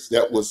cliffhangers.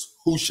 That was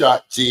Who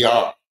Shot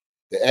J.R.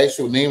 The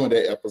actual name of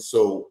that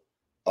episode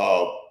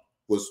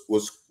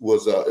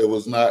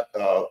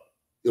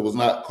it was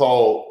not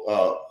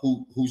called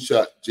Who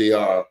Shot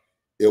J.R.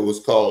 It was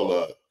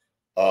called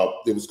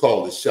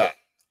The Shot.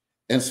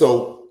 And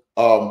so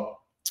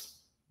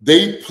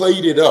they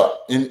played it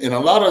up, and a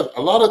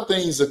lot of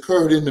things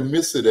occurred in the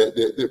midst of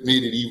that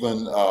made it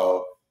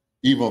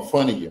even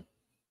funnier.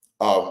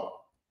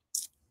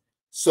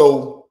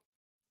 So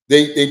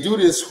they do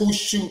this Who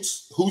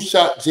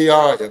Shot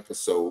JR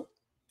episode,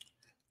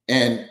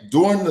 and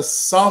during the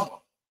summer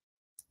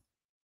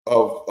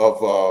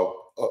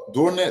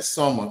during that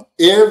summer,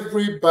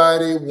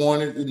 everybody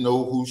wanted to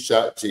know who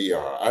shot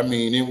JR. I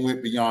mean, it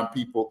went beyond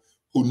people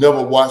who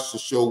never watched the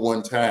show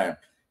one time.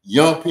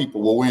 Young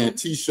people were wearing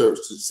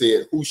T-shirts that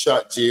said "Who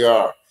shot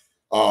JR?"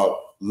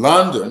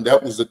 London,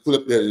 that was the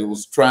clip that it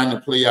was trying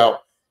to play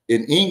out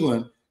in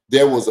England.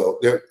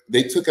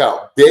 They took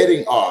out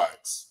betting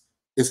odds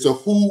as to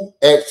who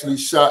actually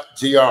shot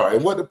JR.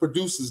 And what the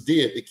producers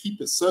did to keep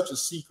it such a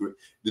secret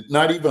that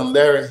not even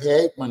Larry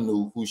Hagman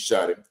knew who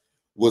shot him,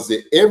 was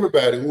that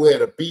everybody who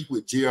had a beef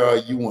with J.R.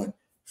 Ewing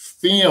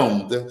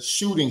filmed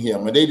shooting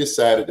him, and they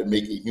decided to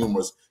make it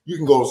humorous. You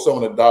can go to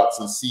some of the docs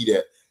and see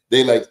that.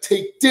 They like,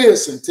 take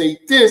this and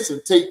take this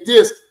and take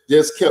this.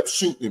 Just kept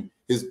shooting him.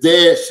 His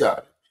dad shot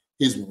him.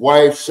 His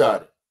wife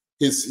shot him.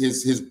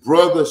 His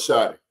brother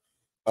shot him.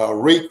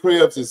 Ray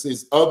Krebs,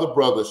 his other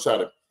brother,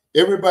 shot him.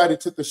 Everybody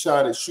took a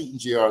shot at shooting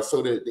JR,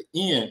 so that at the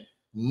end,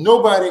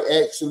 nobody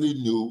actually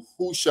knew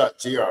who shot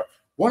JR.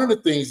 One of the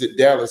things that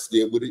Dallas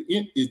did,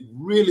 it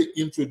really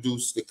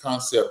introduced the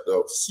concept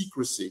of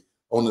secrecy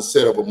on the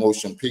set of a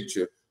motion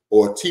picture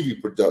or a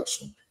TV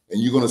production.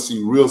 And you're going to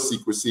see real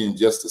secrecy in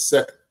just a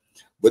second.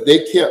 But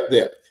they kept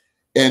that.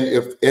 And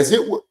as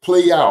it would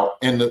play out,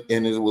 and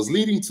it was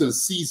leading to the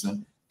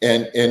season,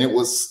 and it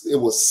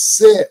was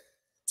set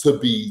to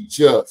be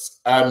just,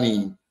 I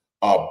mean,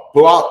 a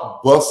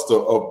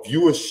blockbuster of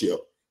viewership.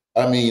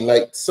 I mean,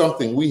 like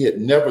something we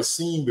had never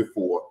seen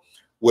before,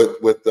 with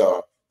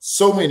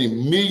so many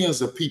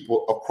millions of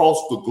people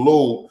across the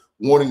globe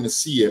wanting to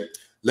see it.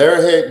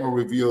 Larry Hagman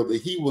revealed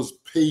that he was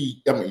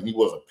paid. I mean, he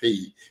wasn't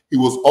paid. He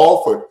was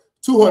offered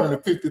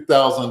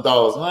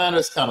 $250,000. Man,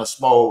 that's kind of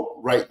small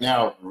right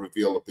now to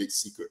reveal a big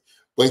secret.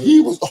 But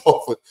he was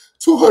offered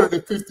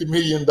 $250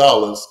 million,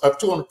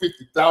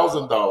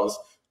 $250,000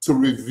 to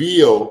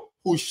reveal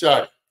who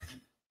shot him.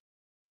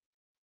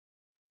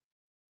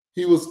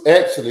 He was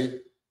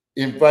actually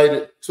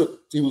invited to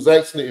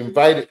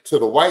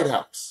the White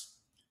House.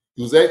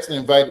 He was actually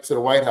invited to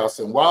the White House,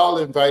 and while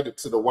invited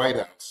to the White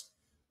House,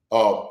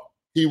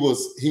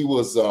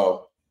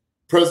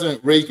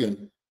 President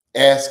Reagan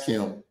asked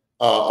him,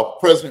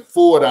 President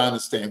Ford, I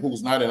understand, who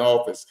was not in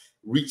office,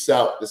 reached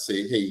out to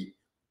say, hey,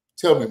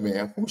 tell me,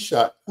 man, who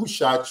shot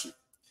you?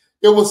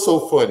 It was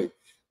so funny.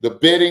 The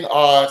betting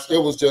odds,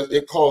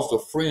 it caused a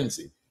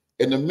frenzy.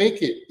 And to make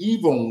things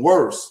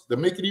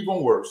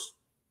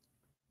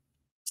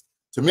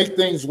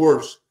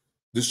worse,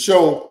 the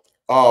show,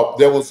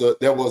 there was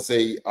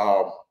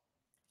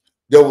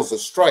a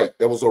strike.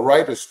 There was a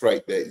writer's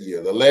strike that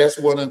year. The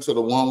last one until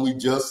the one we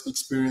just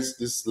experienced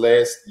this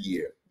last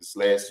year. That's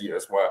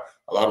why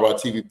a lot of our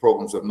TV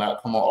programs have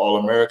not come on. All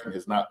American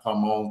has not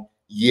come on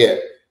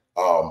yet.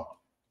 All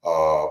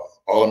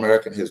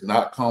American has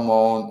not come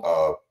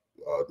on.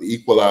 The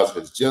Equalizer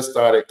has just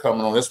started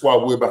coming on. That's why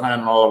we're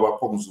behind on all of our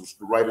programs. It was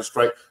the writer's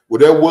strike. Well,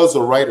 there was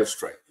a writer's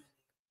strike,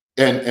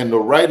 and the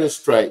writer's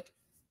strike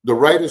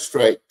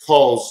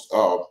caused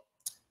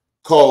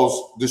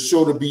the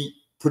show to be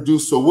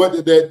produced. So what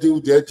did that do?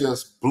 That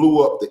just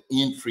blew up the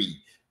intrigue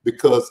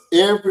because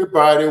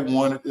everybody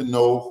wanted to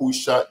know who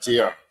shot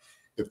J.R.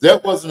 If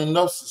that wasn't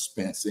enough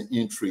suspense and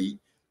intrigue,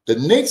 the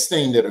next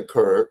thing that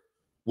occurred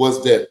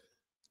was that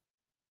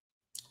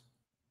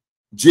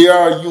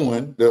J.R.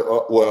 Ewing,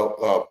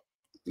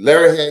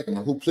 Larry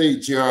Hagman, who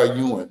played J.R.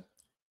 Ewing,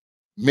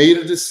 made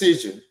a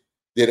decision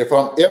that if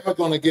I'm ever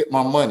going to get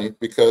my money,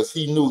 because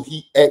he knew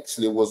he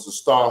actually was the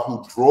star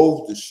who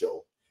drove the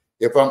show,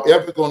 if I'm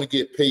ever going to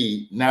get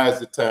paid, now is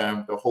the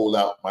time to hold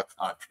out my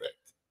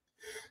contract.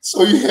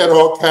 So you had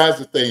all kinds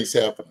of things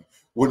happening.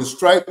 When the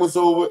strike was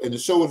over and the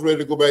show was ready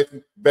to go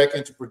back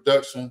into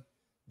production,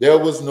 there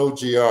was no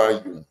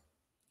J.R. Ewing.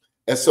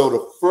 And so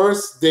the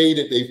first day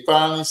that they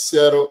finally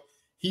settled,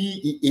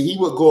 he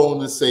would go on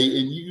to say,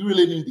 and you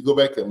really need to go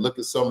back and look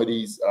at some of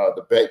these,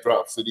 the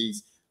backdrops of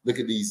these, look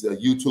at these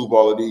YouTube,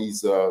 all of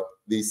these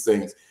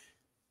things.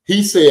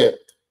 He said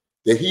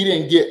that he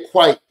didn't get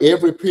quite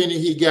every penny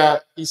he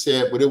got. He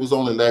said, but it was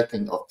only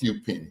lacking a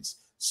few pennies.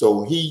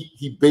 So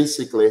he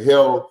basically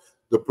held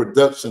the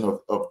production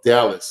of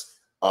Dallas.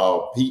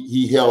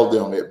 He held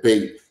them at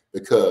bay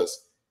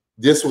because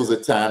this was a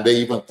time they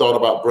even thought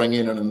about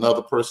bringing in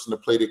another person to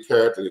play the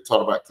character. They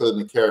talked about cutting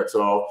the character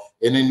off,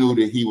 and they knew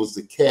that he was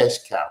the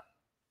cash cow.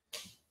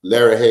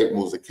 Larry Hagman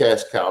was the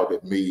cash cow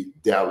that made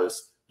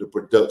Dallas the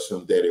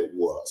production that it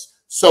was.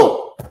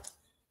 So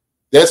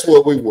that's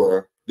what we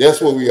were.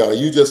 That's what we are.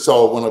 You just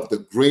saw one of the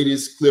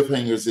greatest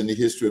cliffhangers in the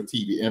history of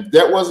TV. And if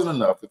that wasn't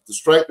enough, if the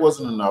strike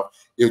wasn't enough,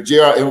 if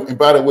J.R. and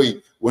by the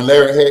way, when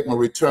Larry Hagman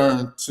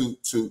returned to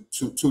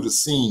the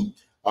scene,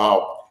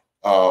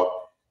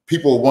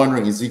 people were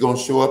wondering, is he going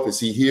to show up? Is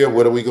he here?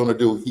 What are we going to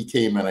do? He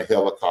came in a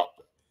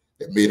helicopter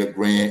that made a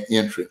grand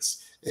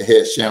entrance. It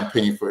had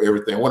champagne for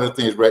everything. One of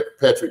the things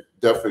Patrick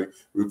Duffy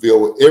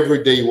revealed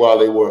every day while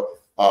they were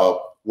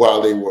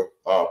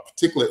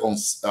particularly on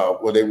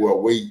when they were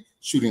away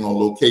shooting on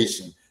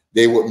location,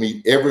 they would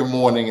meet every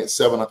morning at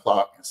 7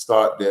 o'clock and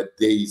start their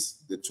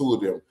days. The two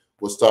of them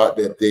would start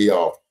their day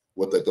off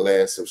with a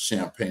glass of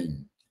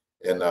champagne.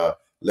 And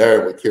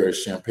Larry would carry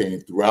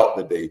champagne throughout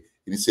the day.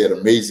 And he said,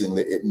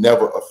 amazingly, it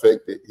never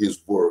affected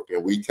his work.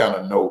 And we kind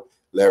of know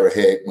Larry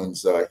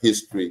Hagman's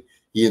history.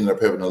 He ended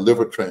up having a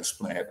liver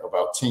transplant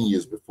about 10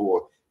 years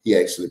before he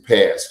actually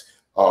passed.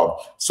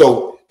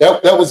 So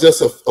that was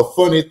just a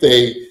funny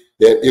thing,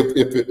 that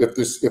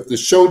if the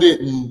show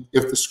didn't,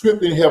 if the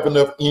script didn't have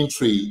enough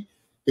intrigue,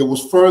 it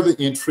was further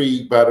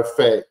intrigued by the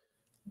fact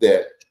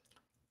that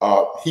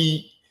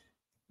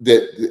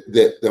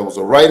that there was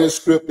a writer's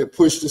script that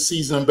pushed the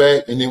season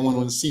back, and then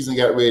when the season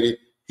got ready,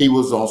 he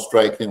was on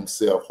strike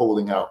himself,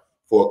 holding out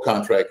for a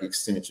contract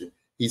extension.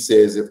 He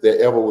says if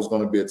there ever was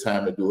going to be a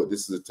time to do it,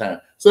 this is the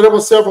time. So there were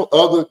several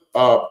other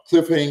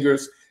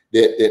cliffhangers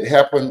that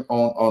happened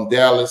on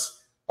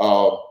Dallas.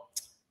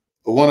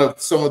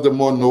 Some of the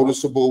more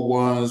noticeable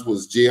ones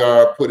was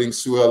J.R. putting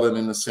Sue Ellen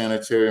in the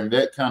sanitarium.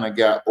 That kind of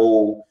got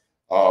old.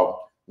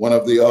 One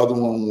of the other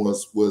one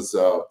was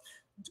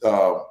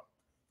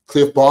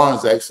Cliff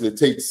Barnes actually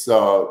takes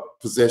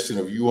possession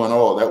of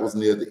UNR. That was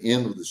near the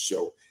end of the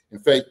show. In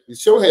fact, the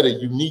show had a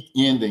unique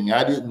ending.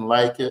 I didn't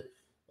like it.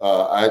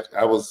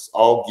 I was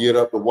all geared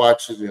up to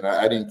watch it, and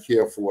I didn't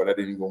care for it. I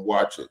didn't even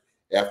watch it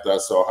after I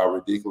saw how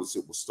ridiculous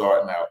it was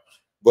starting out.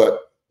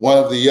 But one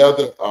of the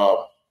other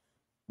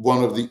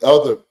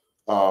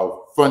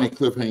funny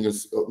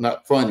cliffhangers,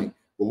 not funny,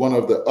 but one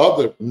of the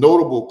other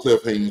notable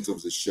cliffhangers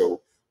of the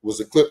show was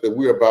a clip that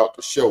we're about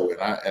to show,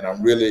 and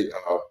I'm really,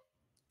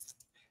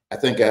 I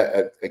think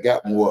I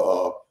got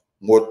more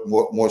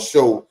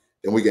show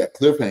than we got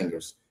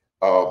cliffhangers,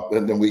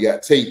 and then we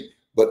got tape.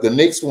 But the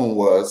next one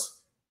was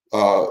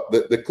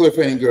the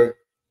cliffhanger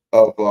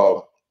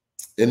of,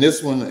 and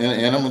this one,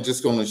 and I'm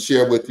just going to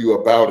share with you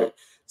about it.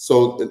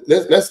 So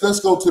let's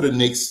go to the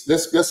next.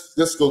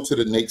 Let's go to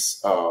the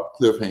next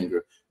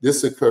cliffhanger.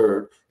 This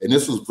occurred, and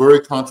this was very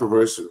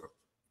controversial.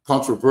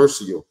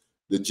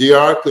 The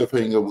J.R.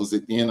 cliffhanger was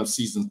at the end of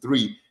season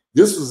 3.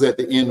 This was at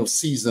the end of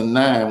season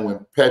 9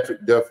 when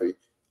Patrick Duffy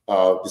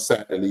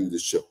decided to leave the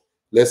show.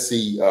 Let's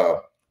see. I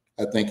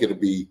think it'll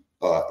be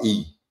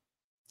E.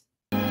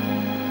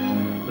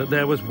 But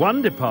there was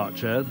one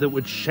departure that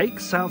would shake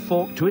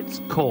Southfork to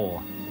its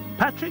core.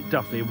 Patrick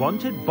Duffy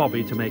wanted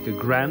Bobby to make a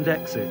grand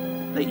exit.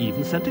 They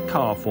even sent a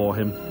car for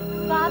him.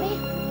 Bobby?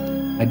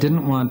 I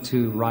didn't want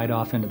to ride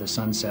off into the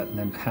sunset and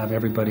then have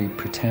everybody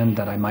pretend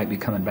that I might be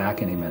coming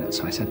back any minute.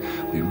 So I said,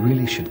 we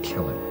really should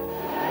kill him.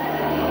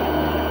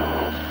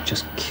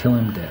 Just kill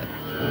him dead.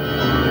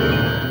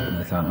 And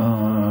they thought,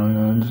 oh,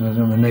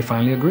 and they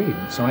finally agreed.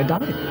 So I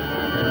died.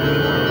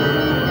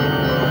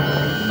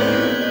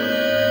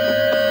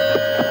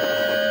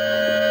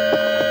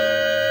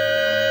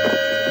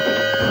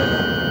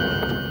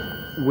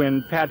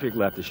 When Patrick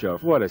left the show,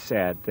 what a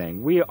sad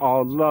thing. We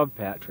all love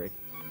Patrick.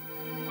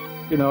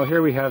 You know,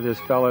 here we have this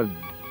fella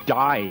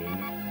dying.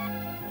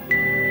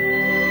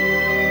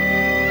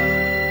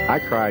 I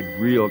cried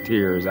real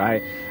tears. I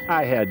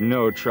had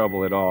no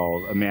trouble at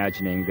all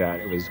imagining that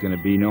it was going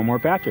to be no more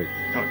Patrick.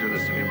 Don't do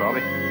this to me, Bobby.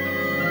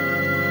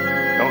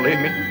 Don't leave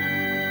me.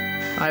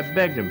 I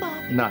begged him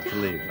not to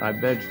leave. I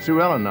begged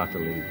Sue Ellen not to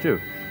leave, too.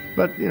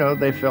 But, you know,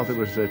 they felt it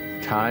was a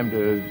time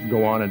to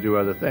go on and do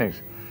other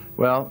things.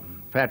 Well,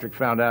 Patrick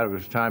found out it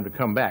was time to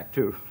come back,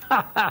 too.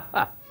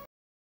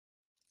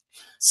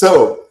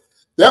 So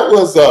that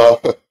was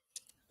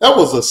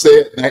a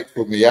sad night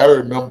for me. I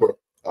remember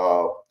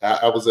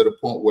I was at a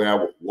point where I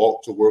would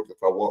walk to work.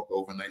 If I walked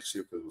overnight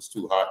shift, it was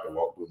too hot to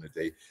walk during the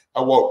day.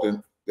 I walked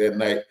in that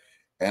night,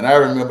 and I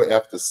remember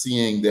after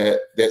seeing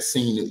that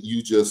scene that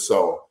you just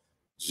saw,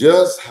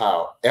 just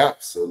how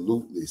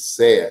absolutely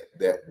sad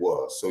that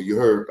was. So you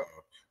heard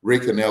Ray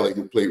Connelly,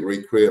 who played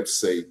Ray Krebs,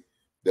 say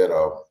that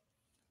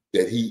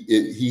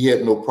he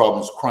had no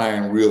problems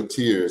crying real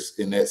tears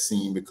in that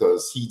scene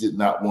because he did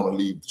not want to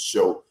leave the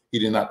show. He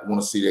did not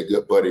want to see that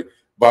good buddy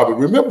Bobby.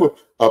 Remember,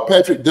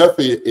 Patrick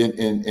Duffy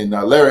and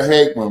Larry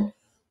Hagman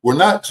were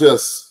not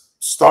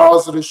just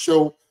stars of the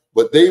show,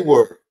 but they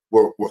were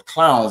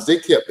clowns. They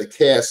kept the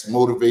cast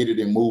motivated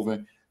and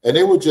moving, and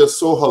they were just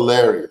so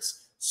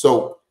hilarious.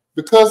 So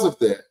because of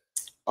that,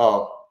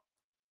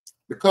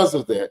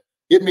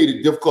 it made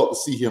it difficult to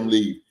see him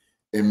leave.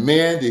 And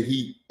man, did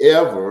he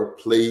ever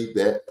play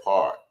that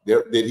part?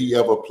 Did he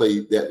ever play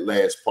that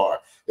last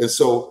part? And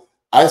so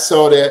I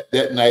saw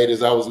that night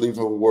as I was leaving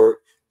for work,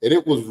 and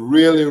it was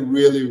really,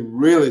 really,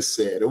 really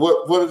sad. And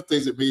one of the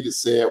things that made it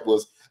sad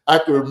was I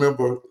could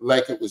remember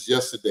like it was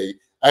yesterday.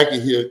 I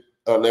could hear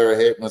Larry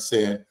Hagman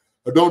saying,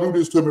 "Don't do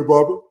this to me,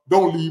 Barbara.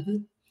 Don't leave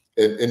me."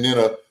 And then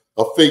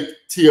a fake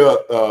tear.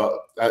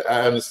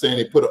 I understand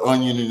he put an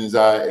onion in his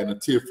eye, and a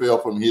tear fell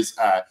from his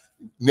eye.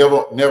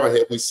 Never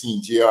had we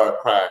seen J.R.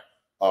 cry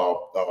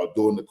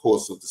during the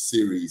course of the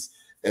series,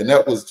 and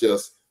that was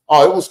just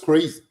it was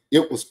crazy.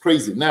 It was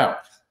crazy. Now,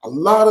 a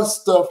lot of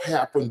stuff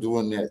happened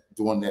during that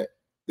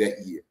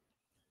year.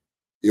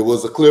 It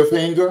was a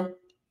cliffhanger,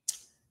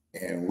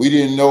 and we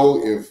didn't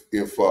know if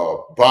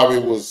Bobby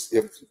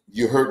if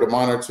you heard the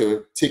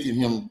monitor ticking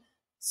him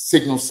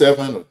signal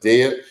 7 or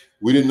dead.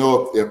 We didn't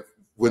know if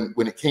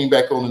when it came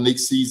back on the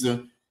next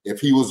season, if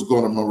he was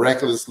going to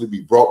miraculously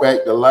be brought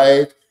back to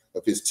life,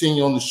 if his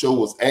tenure on the show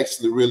was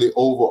actually really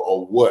over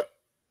or what.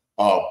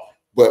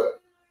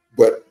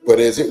 But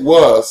as it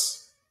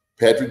was,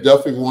 Patrick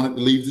Duffy wanted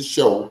to leave the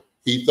show.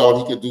 He thought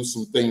he could do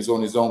some things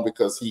on his own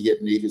because he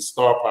had made his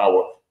star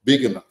power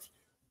big enough.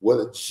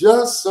 Well, it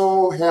just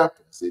so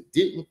happens it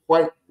didn't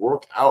quite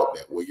work out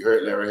that way. You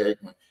heard Larry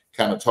Hagman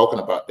kind of talking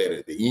about that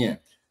at the end.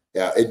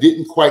 It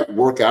didn't quite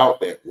work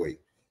out that way.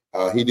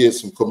 He did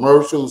some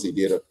commercials. He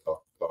did a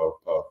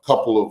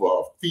couple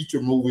of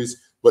feature movies,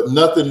 but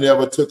nothing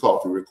ever took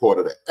off. He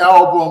recorded an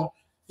album.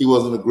 He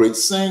wasn't a great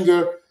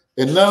singer,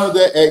 and none of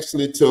that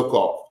actually took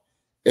off.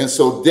 And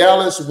so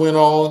Dallas went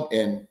on,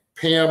 and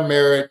Pam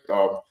married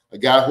a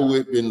guy who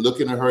had been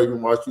looking at her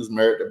even while she was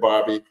married to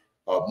Bobby.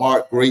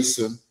 Mark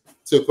Grayson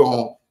took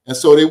on. And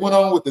so they went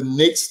on with the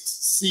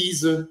next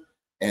season,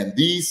 and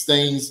these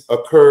things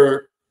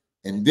occurred.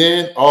 And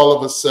then all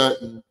of a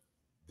sudden,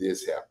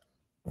 this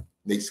happened.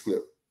 Next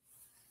clip.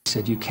 He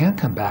said, "You can't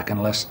come back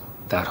unless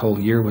that whole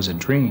year was a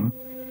dream."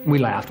 We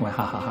laughed, went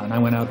ha ha ha, and I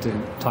went out to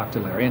talk to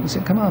Larry and he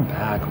said, "Come on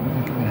back, we're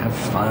going to have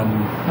fun."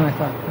 And I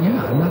thought,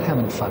 yeah, I'm not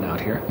having fun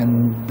out here.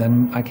 And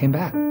then I came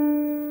back.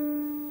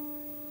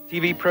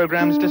 TV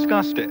programs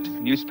discussed it.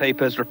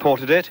 Newspapers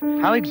reported it.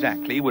 How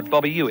exactly would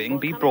Bobby Ewing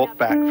be brought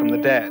back from the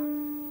dead?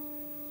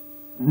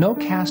 No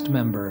cast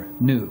member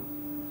knew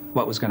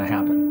what was going to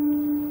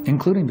happen,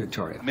 including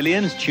Victoria.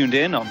 Millions tuned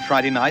in on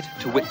Friday night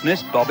to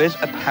witness Bobby's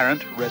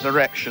apparent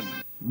resurrection.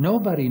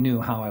 Nobody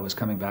knew how I was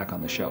coming back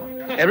on the show.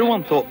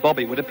 Everyone thought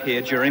Bobby would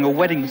appear during a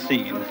wedding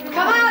scene.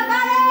 Come on,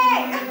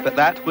 Bobby! But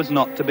that was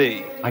not to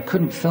be. I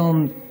couldn't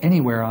film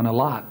anywhere on a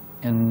lot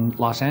in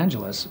Los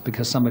Angeles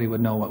because somebody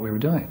would know what we were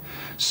doing.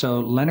 So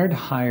Leonard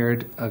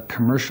hired a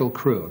commercial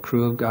crew, a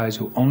crew of guys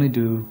who only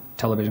do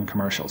television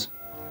commercials.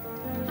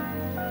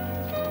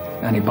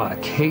 And he bought a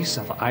case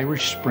of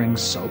Irish Spring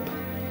soap,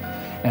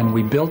 and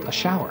we built a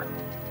shower.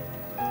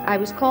 I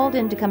was called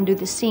in to come do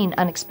the scene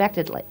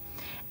unexpectedly,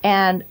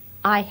 and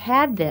I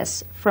had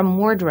this from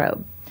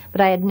wardrobe, but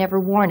I had never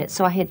worn it,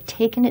 so I had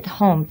taken it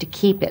home to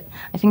keep it.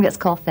 I think that's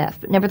called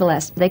theft, but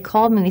nevertheless, they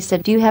called me and they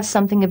said, "Do you have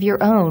something of your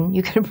own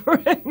you could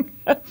bring?"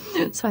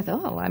 So I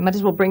thought, oh, I might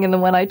as well bring in the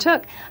one I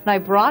took. And I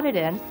brought it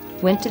in,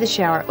 went to the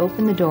shower,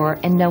 opened the door,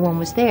 and no one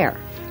was there.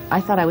 I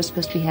thought I was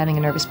supposed to be having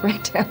a nervous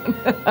breakdown.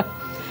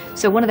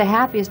 So one of the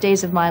happiest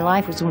days of my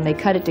life was when they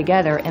cut it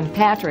together and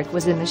Patrick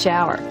was in the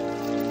shower. Good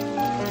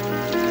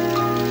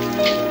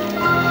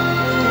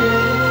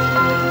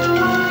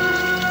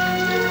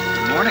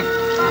morning.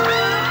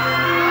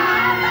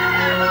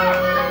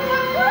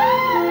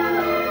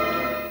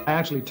 I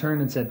actually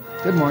turned and said,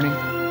 "Good morning."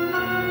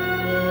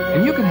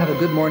 And you can have a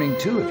good morning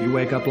too if you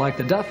wake up like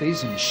the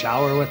Duffys and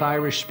shower with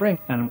Irish Spring.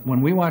 And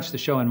when we watched the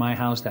show in my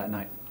house that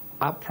night,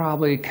 I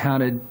probably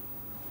counted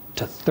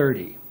to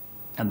 30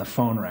 and the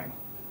phone rang.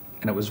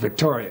 And it was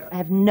Victoria. I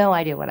have no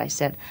idea what I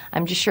said.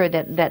 I'm just sure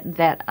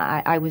that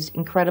I was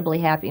incredibly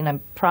happy, and I'm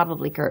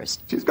probably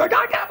cursed. She's going,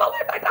 "I can't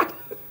believe it."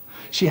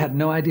 She had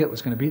no idea it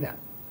was going to be that.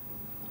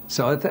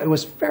 So it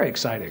was very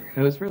exciting.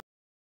 It was really.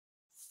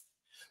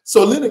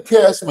 So Leonard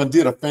Katzman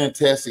did a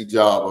fantastic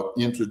job of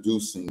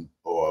introducing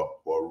or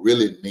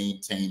really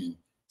maintaining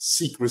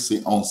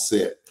secrecy on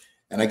set.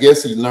 And I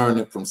guess he learned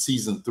it from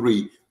season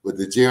 3 with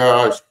the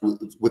J.R.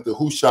 with the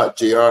Who Shot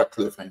J.R.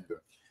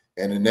 cliffhanger.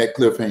 And in that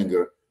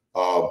cliffhanger,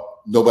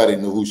 nobody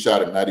knew who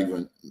shot him, not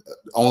even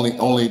only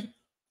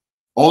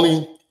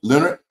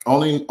Leonard,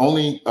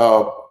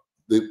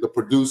 the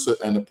producer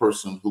and the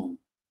person who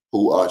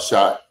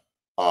shot,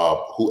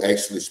 who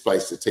actually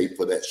spliced the tape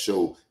for that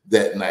show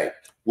that night.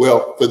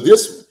 Well, for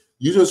this one,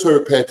 you just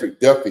heard Patrick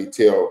Duffy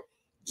tell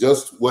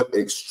just what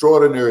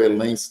extraordinary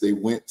lengths they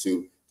went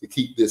to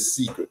keep this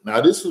secret.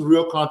 Now, this is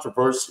real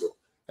controversial,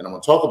 and I'm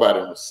going to talk about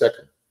it in a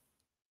second.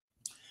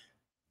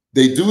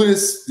 They do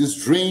this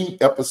dream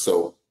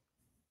episode,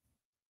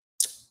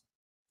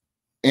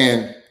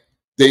 and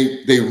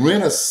they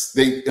rent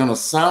on a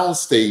sound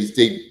stage.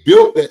 They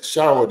built that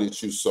shower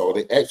that you saw.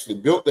 They actually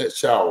built that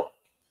shower.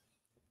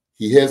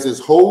 He has this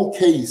whole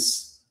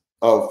case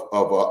of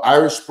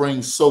Irish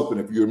Spring soap,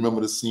 and if you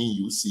remember the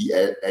scene, you see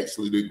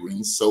actually the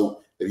green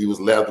soap that he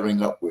was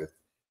lathering up with.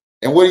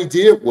 And what he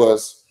did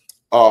was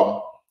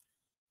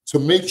to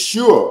make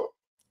sure.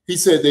 He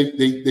said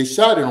they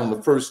shot it on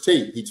the first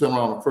take. He turned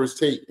around on the first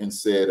take and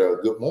said,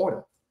 "Good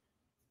morning."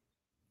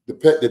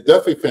 The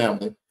Duffy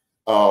family.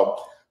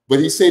 But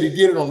he said he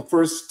did it on the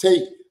first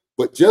take.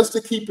 But just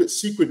to keep it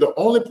secret, the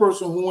only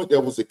person who went there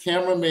was the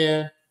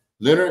cameraman,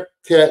 Leonard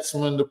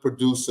Katzman, the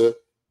producer,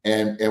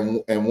 and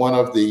one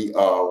of the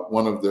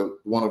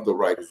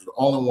writers. The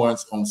only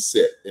ones on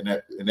set, and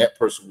that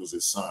person was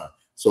his son.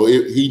 So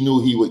he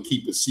knew he would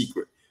keep it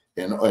secret.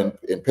 And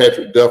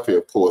Patrick Duffy,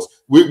 of course.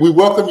 We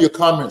welcome your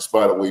comments,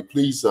 by the way.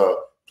 Please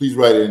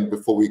write in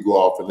before we go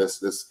off, and let's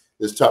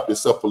chop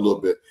this up a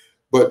little bit.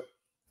 But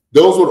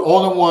those were the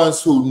only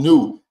ones who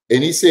knew.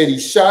 And he said he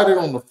shot it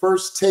on the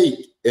first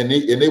take, and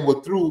they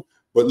were through.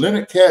 But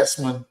Leonard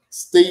Katzman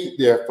stayed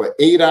there for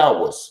 8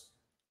 hours,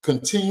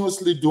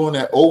 continuously doing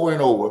that over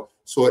and over.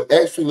 So it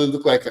actually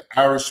looked like an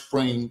Irish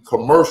Spring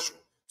commercial.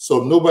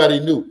 So nobody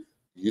knew.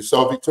 You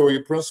saw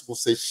Victoria Principal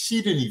say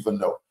she didn't even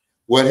know.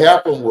 What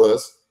happened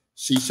was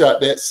she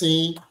shot that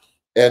scene,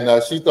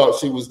 and she thought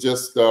she was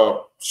just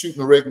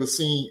shooting a regular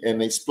scene,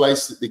 and they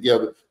spliced it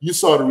together. You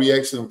saw the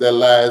reaction of that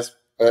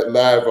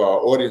live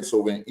audience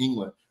over in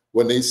England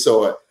when they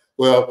saw it.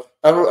 Well,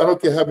 I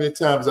don't care how many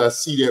times I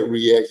see that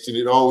reaction.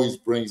 It always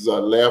brings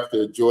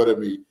laughter and joy to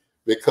me,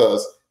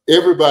 because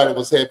everybody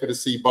was happy to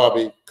see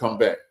Bobby come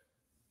back.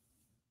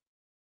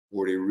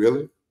 Were they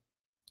really?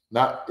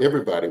 Not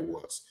everybody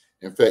was.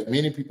 In fact,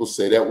 many people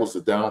say that was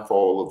the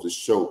downfall of the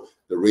show.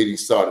 The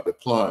ratings started to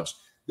plunge.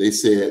 They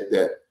said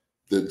that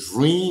the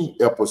dream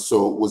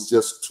episode was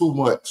just too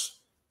much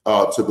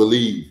to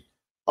believe.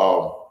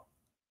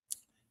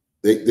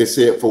 They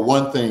said, for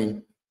one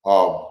thing,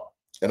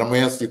 and I'm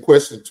going to answer your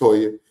question,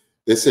 Toya.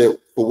 They said,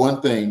 for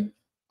one thing,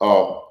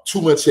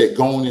 too much had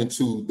gone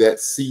into that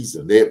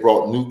season. They had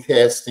brought new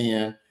cast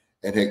in,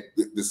 and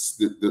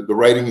the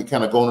writing had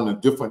kind of gone in a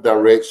different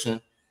direction.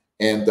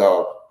 And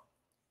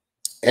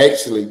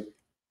actually,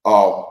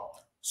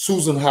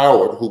 Susan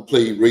Howard, who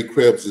played Ray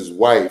Krebs'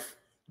 wife,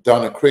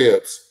 Donna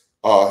Krebs,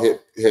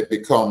 had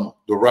become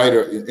the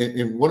writer.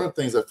 And one of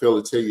the things I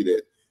failed to tell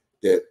you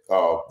that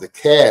the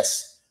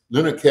cast,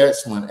 Leonard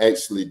Katzman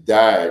actually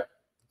died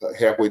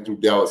halfway through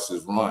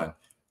Dallas's run,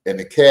 and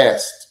the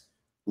cast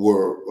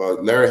were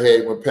Larry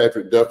Hagman,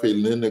 Patrick Duffy,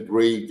 Linda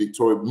Gray,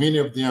 Victoria. Many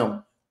of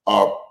them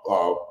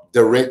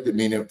directed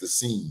many of the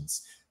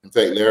scenes. In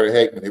fact, Larry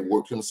Hagman had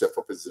worked himself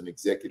up as an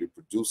executive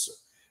producer.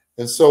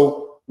 And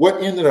so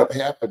what ended up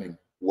happening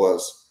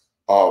was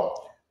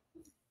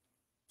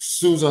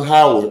Susan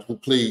Howard, who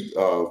played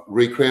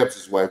Ray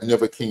Krebs' wife,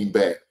 never came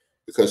back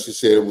because she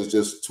said it was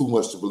just too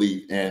much to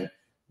believe. And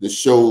the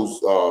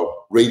show's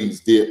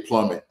ratings did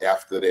plummet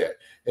after that.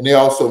 And they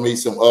also made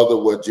some other,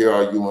 what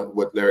J.R. Ewing,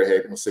 what Larry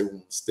Hagman said,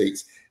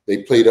 mistakes.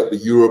 They played up the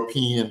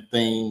European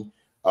thing.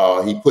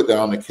 He put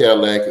down the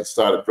Cadillac and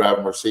started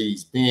driving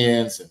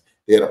Mercedes-Benz. And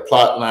they had a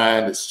plot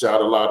line that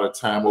shot a lot of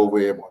time over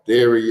in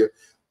Moldaria.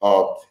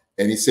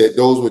 And he said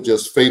those were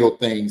just fatal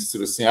things to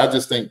the scene. I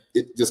just think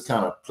it just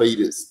kind of played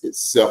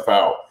itself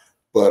out.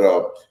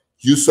 But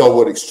you saw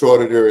what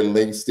extraordinary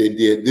lengths they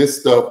did.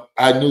 This stuff,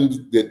 I knew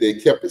that they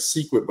kept it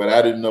secret, but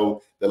I didn't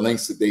know the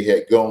lengths that they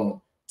had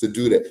gone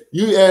do that.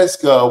 You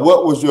ask,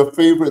 what was your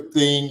favorite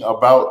thing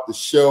about the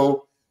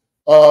show?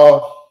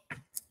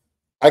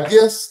 I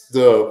guess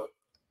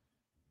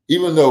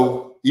even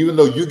though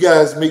you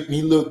guys make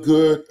me look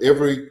good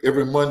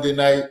every Monday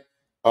night,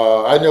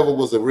 I never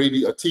was a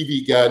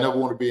TV guy. I never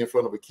wanted to be in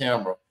front of a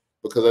camera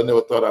because I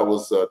never thought I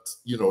was,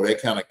 that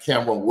kind of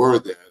camera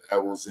worthy. I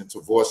was into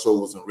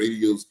voiceovers and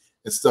radios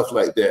and stuff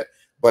like that.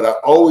 But I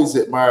always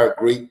admired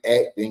great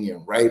acting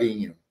and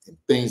writing and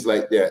things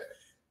like that.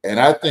 And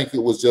I think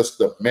it was just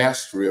the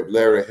mastery of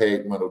Larry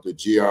Hagman of the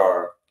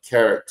J.R.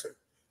 character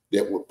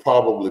that would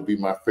probably be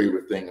my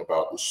favorite thing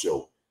about the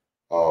show.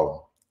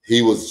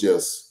 He was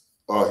just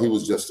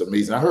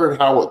amazing. I heard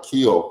Howard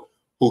Keel,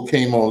 who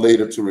came on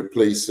later to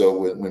replace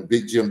when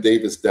Big Jim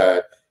Davis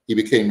died, he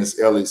became Miss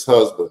Ellie's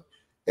husband.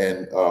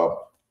 And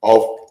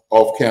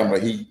off camera,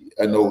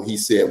 I know he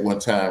said one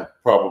time,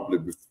 probably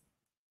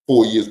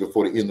 4 years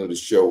before the end of the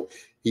show,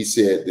 he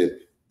said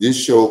that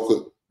this show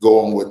could go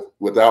on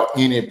without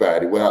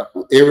anybody, without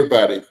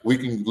everybody. We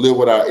can live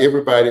without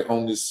everybody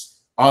on this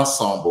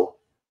ensemble.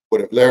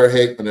 But if Larry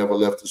Hagman ever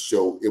left the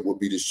show, it would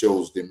be the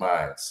show's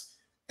demise.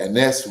 And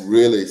that's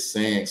really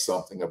saying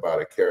something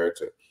about a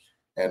character.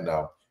 And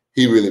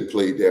he really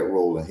played that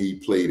role, and he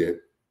played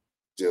it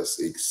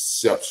just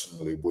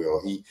exceptionally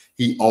well.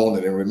 He owned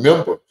it. And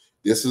remember,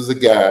 this is a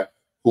guy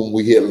whom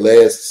we had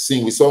last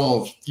seen. We saw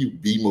him in a few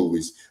B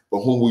movies,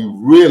 but whom we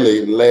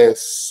really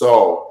last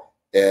saw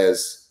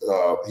as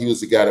he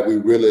was the guy that we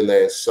really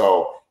last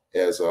saw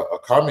as a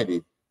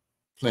comedy,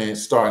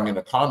 starring in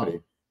a comedy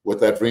with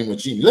That Dream of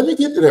Jeannie. Let me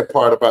get to that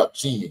part about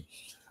Jeannie.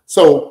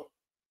 So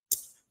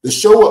the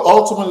show will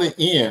ultimately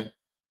end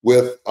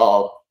with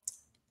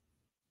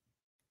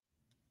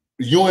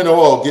Ewing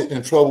Oil getting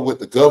in trouble with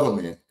the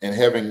government and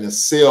having to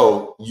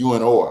sell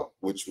Ewing Oil,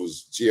 which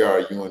was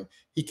J.R. Ewing.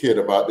 He cared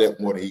about that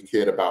more than he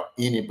cared about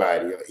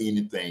anybody or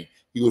anything.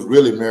 He was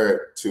really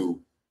married to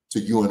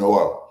Ewing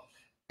Oil.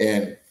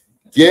 And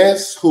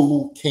guess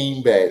who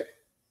came back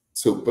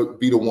to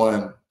be the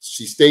one?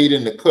 She stayed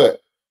in the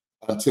cut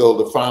until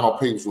the final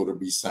papers were to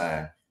be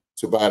signed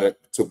to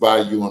buy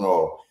Ewing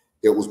Oil.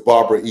 It was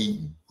Barbara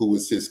Eden, who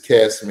was his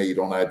castmate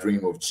on I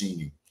Dream of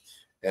Jeannie.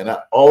 And I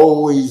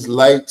always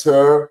liked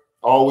her,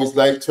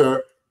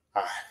 I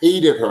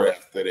hated her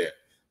after that.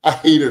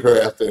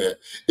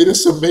 It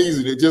is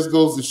amazing. It just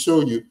goes to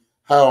show you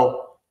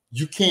how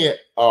you can't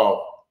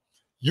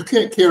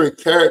carry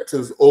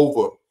characters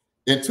over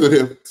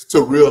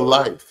to real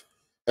life.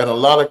 And a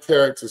lot of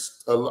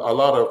characters, a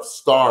lot of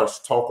stars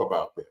talk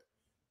about that.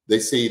 They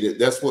say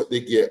that's what they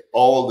get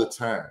all the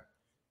time.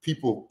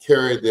 People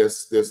carry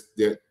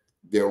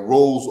their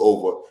roles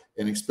over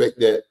and expect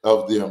that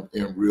of them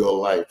in real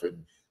life.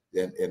 And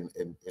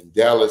in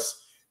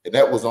Dallas, and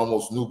that was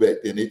almost new back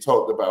then. They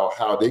talked about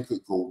how they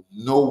could go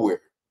nowhere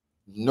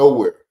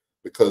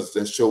because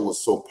that show was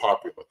so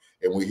popular.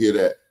 And we hear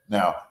that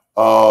now.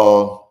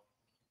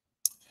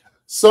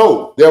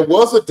 So there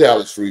was a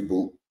Dallas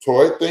reboot.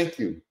 Troy, thank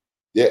you.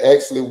 There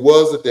actually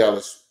was a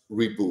Dallas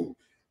reboot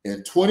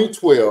in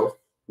 2012,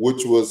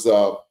 which was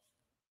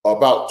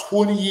about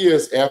 20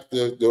 years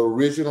after the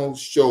original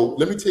show.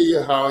 Let me tell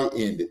you how it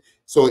ended.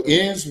 So it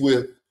ends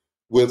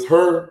with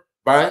her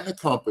buying the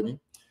company.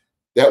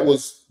 That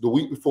was the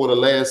week before the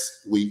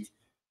last week.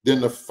 Then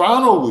the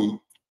final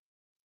week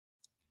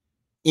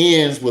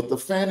ends with the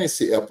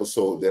fantasy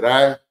episode that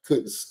I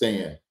couldn't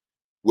stand,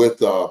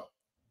 with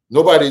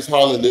nobody's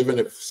hardly living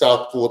at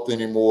Southfork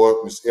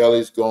anymore. Miss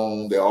Ellie's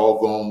gone. They're all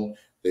gone.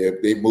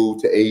 They moved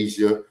to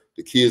Asia.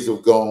 The kids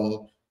have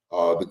gone.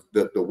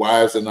 The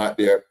wives are not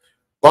there.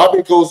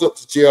 Bobby goes up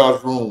to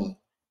J.R.'s room.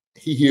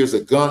 He hears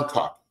a gun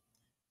cock.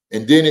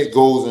 And then it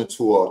goes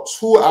into a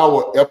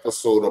 2-hour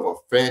episode of a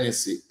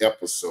fantasy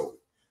episode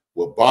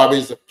where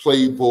Bobby's a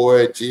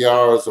playboy,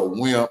 J.R. is a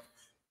wimp.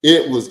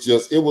 It was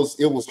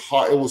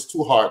hard. It was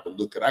too hard to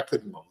look at. I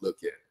couldn't even look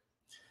at it.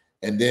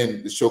 And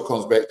then the show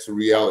comes back to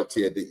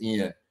reality at the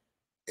end,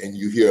 and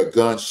you hear a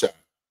gunshot.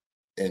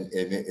 And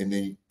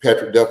then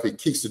Patrick Duffy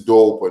kicks the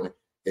door open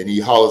and he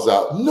hollers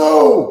out,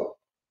 "No!"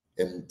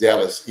 And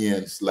Dallas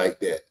ends like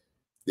that.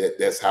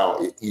 That's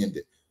how it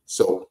ended.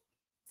 So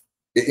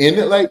it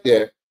ended like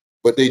that.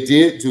 But they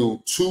did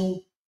do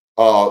two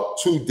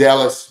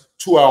Dallas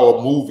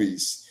 2-hour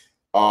movies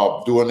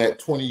during that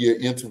 20-year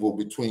interval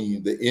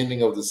between the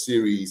ending of the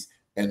series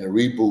and the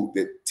reboot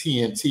that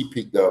TNT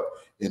picked up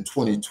in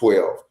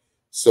 2012.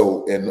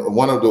 So, and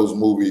one of those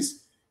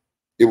movies,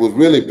 it was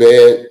really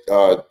bad.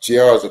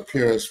 J.R.'s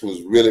appearance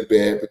was really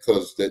bad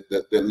because the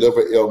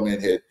liver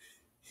ailment had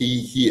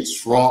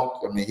shrunk.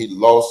 I mean, he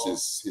lost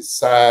his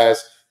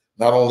size,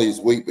 not only his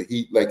weight, but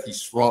he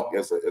shrunk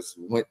as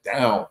he went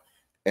down.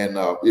 And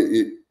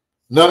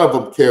none of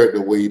them carried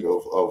the weight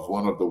of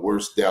one of the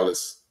worst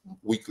Dallas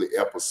weekly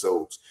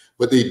episodes.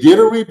 But they did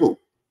a reboot.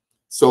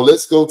 So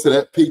let's go to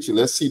that picture.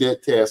 Let's see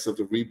that cast of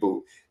the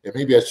reboot. And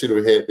maybe I should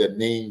have had their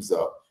names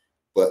up.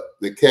 But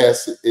the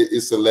cast,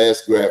 it's the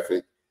last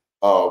graphic.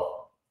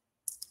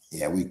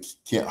 Yeah, we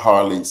can't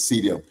hardly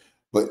see them.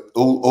 But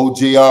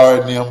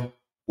OJR and them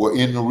were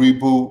in the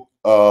reboot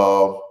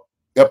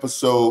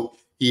episode.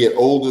 he had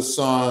older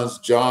sons.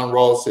 John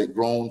Ross had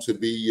grown to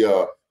be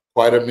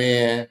quite a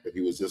man, but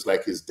he was just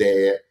like his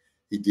dad.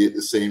 He did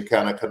the same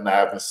kind of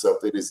conniving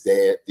stuff that his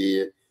dad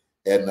did.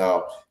 And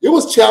it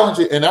was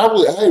challenging. And I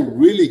had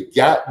really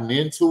gotten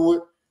into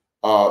it.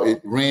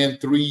 It ran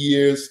 3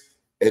 years.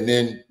 And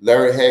then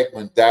Larry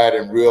Hagman died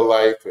in real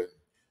life. And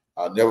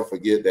I'll never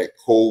forget that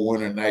cold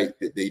winter night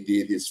that they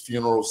did his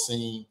funeral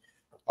scene.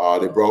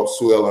 They brought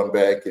Sue Ellen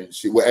back. And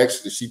she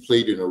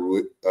played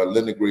in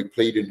Linda Gray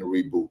played in the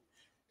reboot.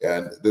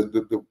 And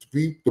the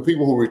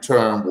people who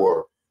returned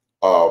were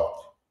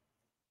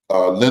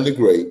Linda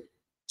Gray,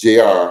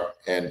 J.R.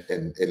 and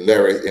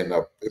Larry and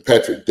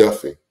Patrick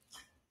Duffy.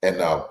 And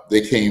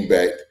they came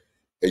back.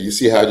 And you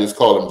see how I just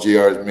called him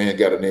J.R. His man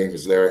got a name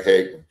is Larry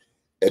Hagman.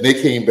 And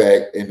they came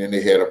back, and then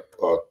they had a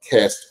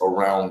cast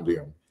around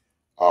them.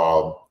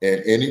 And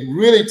it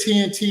really,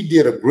 TNT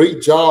did a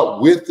great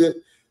job with it.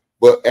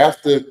 But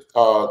after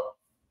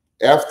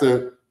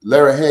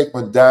Larry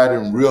Hagman died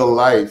in real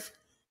life,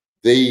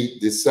 they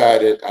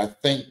decided, I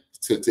think,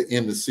 to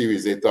end the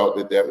series. They thought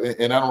that,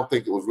 and I don't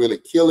think it was really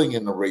killing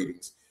in the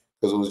ratings,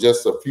 because it was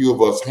just a few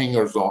of us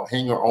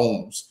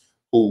hanger-ons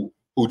who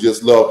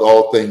just loved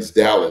all things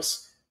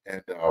Dallas.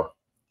 And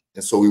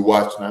so we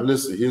watched. Now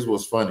listen, here's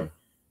what's funny.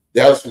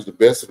 Dallas was the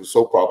best of the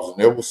soap operas, and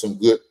there were some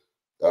good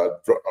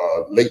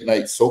late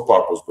night soap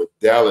operas, but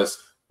Dallas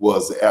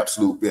was the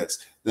absolute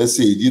best. Let's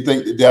see. Do you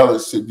think that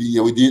Dallas should be?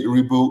 We did the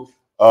reboot.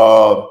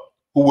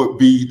 Who would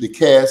be the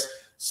cast?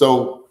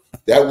 So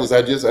that was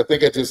I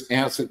think I just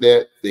answered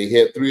that. They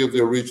had 3 of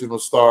the original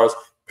stars.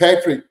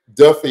 Patrick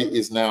Duffy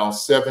is now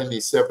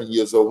 77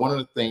 years old. One of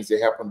the things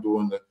that happened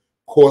during the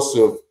course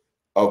of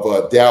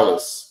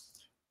Dallas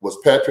was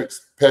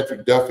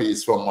Patrick Duffy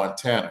is from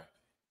Montana,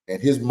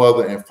 and his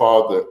mother and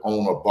father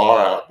own a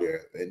bar out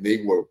there, and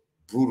they were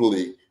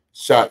brutally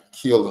shot and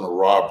killed in a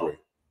robbery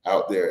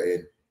out there.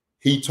 And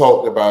he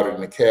talked about it,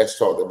 and the cast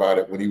talked about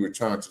it when he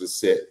returned to the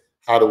set.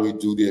 How do we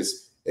do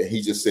this? And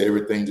he just said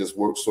everything just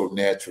worked so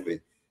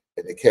naturally,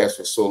 and the cast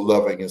was so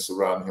loving and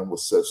surrounding him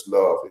with such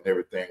love, and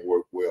everything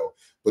worked well.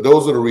 But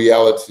those are the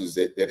realities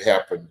that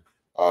happened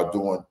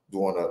during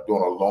a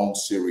long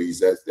series.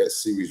 That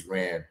series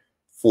ran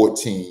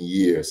 14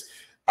 years.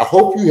 I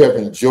hope you have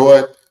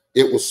enjoyed.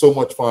 It was so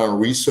much fun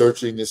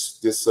researching this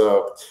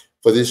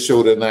for this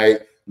show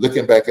tonight,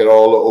 looking back at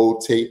all the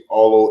old tape,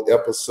 all old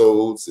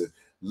episodes, and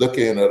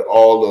looking at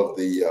all of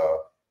the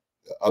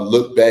a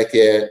look back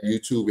at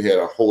YouTube. We had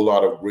a whole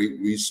lot of great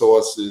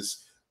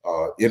resources.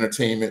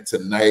 Entertainment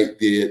Tonight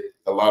did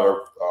a lot of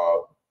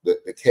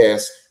the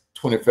cast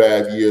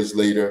 25 years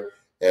later,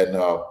 and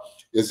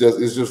it's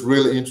just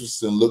really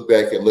interesting to look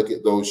back and look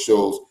at those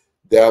shows.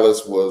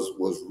 Dallas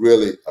was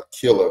really a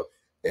killer,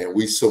 and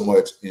we so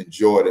much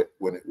enjoyed it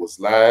when it was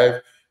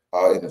live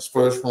in its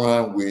first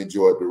run. We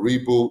enjoyed the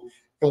reboot,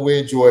 and we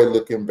enjoy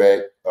looking back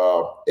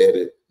at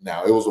it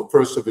now. It was a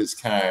first of its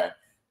kind,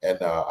 and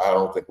I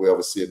don't think we'll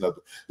ever see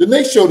another. The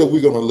next show that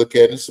we're going to look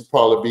at, this will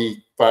probably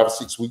be 5 or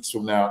 6 weeks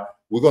from now,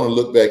 we're going to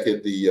look back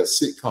at the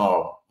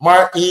sitcom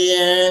Martin.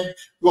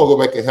 We're going to go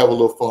back and have a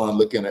little fun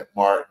looking at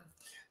Martin,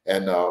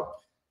 and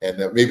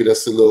maybe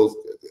that's a little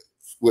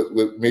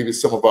with maybe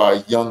some of our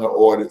younger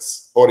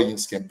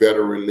audience can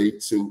better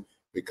relate to,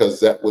 because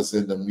that was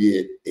in the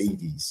mid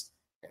 80s,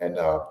 and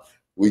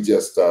we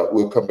just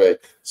we'll come back.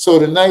 So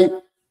tonight,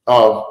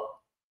 I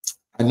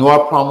know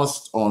I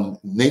promised on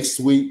next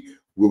week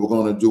we were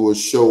going to do a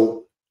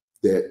show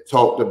that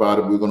talked about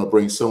it. We're going to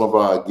bring some of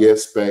our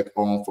guests back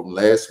on from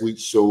last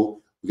week's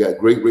show. We got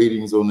great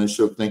ratings on this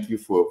show. Thank you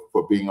for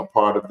being a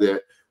part of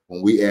that.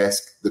 When we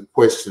ask the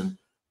question,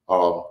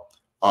 are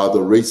the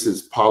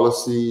racist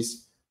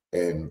policies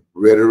and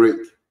rhetoric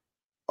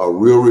a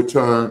real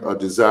return, a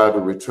desire to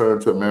return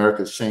to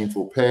America's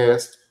shameful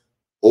past,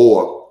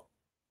 or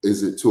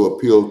is it to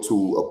appeal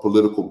to a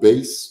political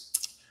base?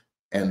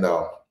 And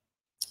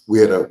we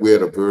had a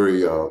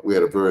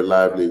very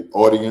lively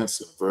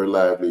audience, a very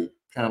lively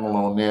panel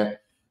on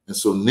that. And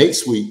so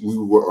next week we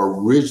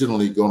were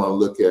originally going to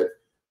look at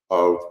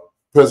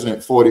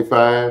President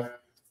 45,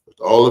 with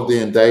all of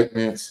the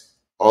indictments,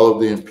 all of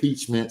the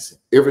impeachments,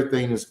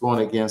 everything that's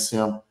going against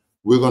him.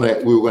 We were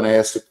going to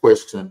ask the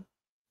question: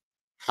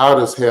 how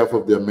does half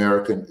of the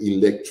American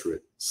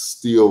electorate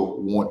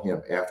still want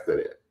him after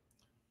that?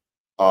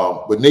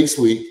 But next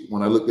week,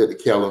 when I looked at the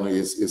calendar,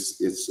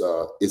 it's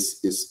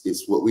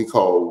what we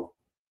call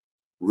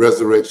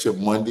Resurrection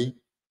Monday,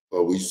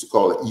 or we used to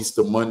call it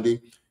Easter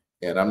Monday.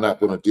 And I'm not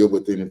going to deal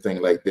with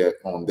anything like that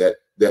on that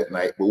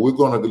night. But we're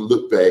going to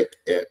look back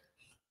at,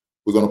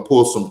 we're going to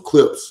pull some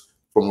clips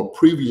from a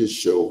previous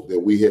show that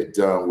we had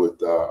done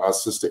with our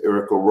sister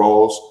Erica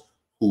Rawls,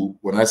 who,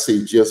 when I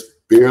say just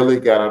barely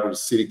got out of the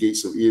city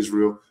gates of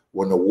Israel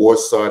when the war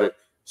started,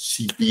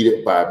 she beat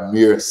it by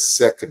mere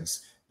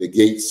seconds. The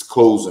gates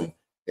closing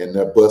and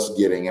the bus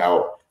getting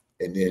out,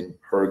 and then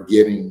her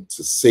getting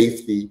to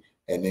safety,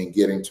 and then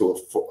getting to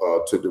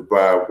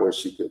Dubai where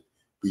she could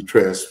be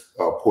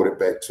transported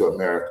back to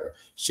America.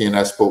 She and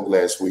I spoke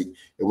last week,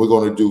 and we're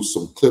going to do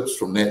some clips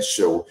from that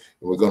show,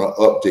 and we're going to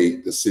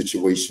update the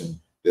situation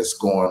that's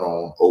going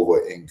on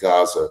over in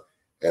Gaza.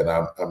 And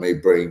I may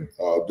bring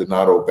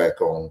Donato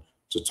back on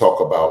to talk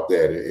about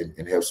that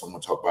and have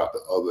someone talk about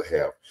the other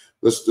half.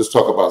 Let's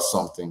talk about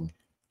something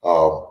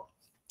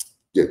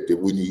that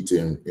we need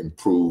to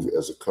improve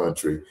as a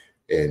country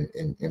and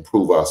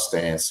improve our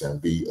stance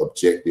and be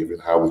objective in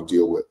how we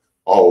deal with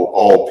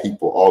all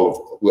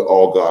people, with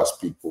all God's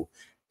people.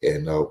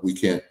 And we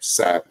can't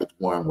side with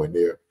one when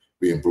they're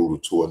being brutal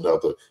to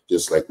another,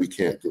 just like we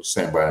can't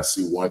stand by and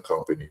see one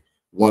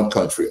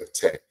country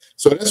attack.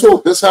 So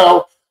that's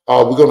how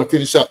we're going to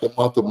finish out the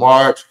month of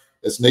March.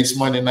 That's next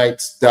Monday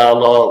night's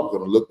dialogue. We're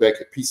going to look back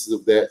at pieces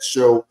of that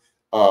show.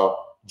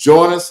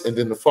 Join us, and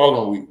then the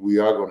following week, we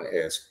are going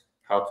to ask,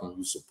 how can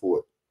you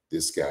support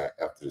this guy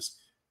after this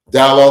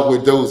dialogue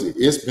with Dozie?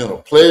 It's been a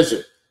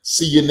pleasure.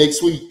 See you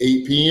next week,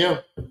 8 p.m.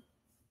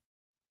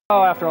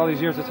 Oh, after all these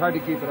years, it's hard to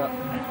keep it up.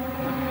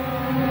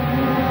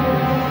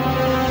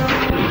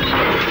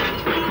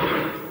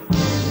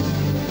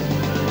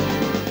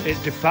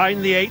 It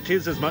defined the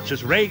 80s as much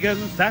as Reagan,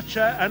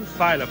 Thatcher and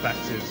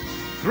Filofaxes.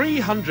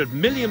 300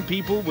 million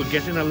people would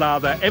get in a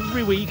lather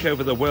every week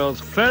over the world's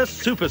first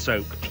super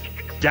soap,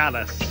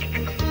 Dallas.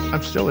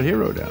 I'm still a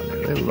hero down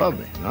there. They love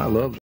me, and I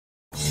love them.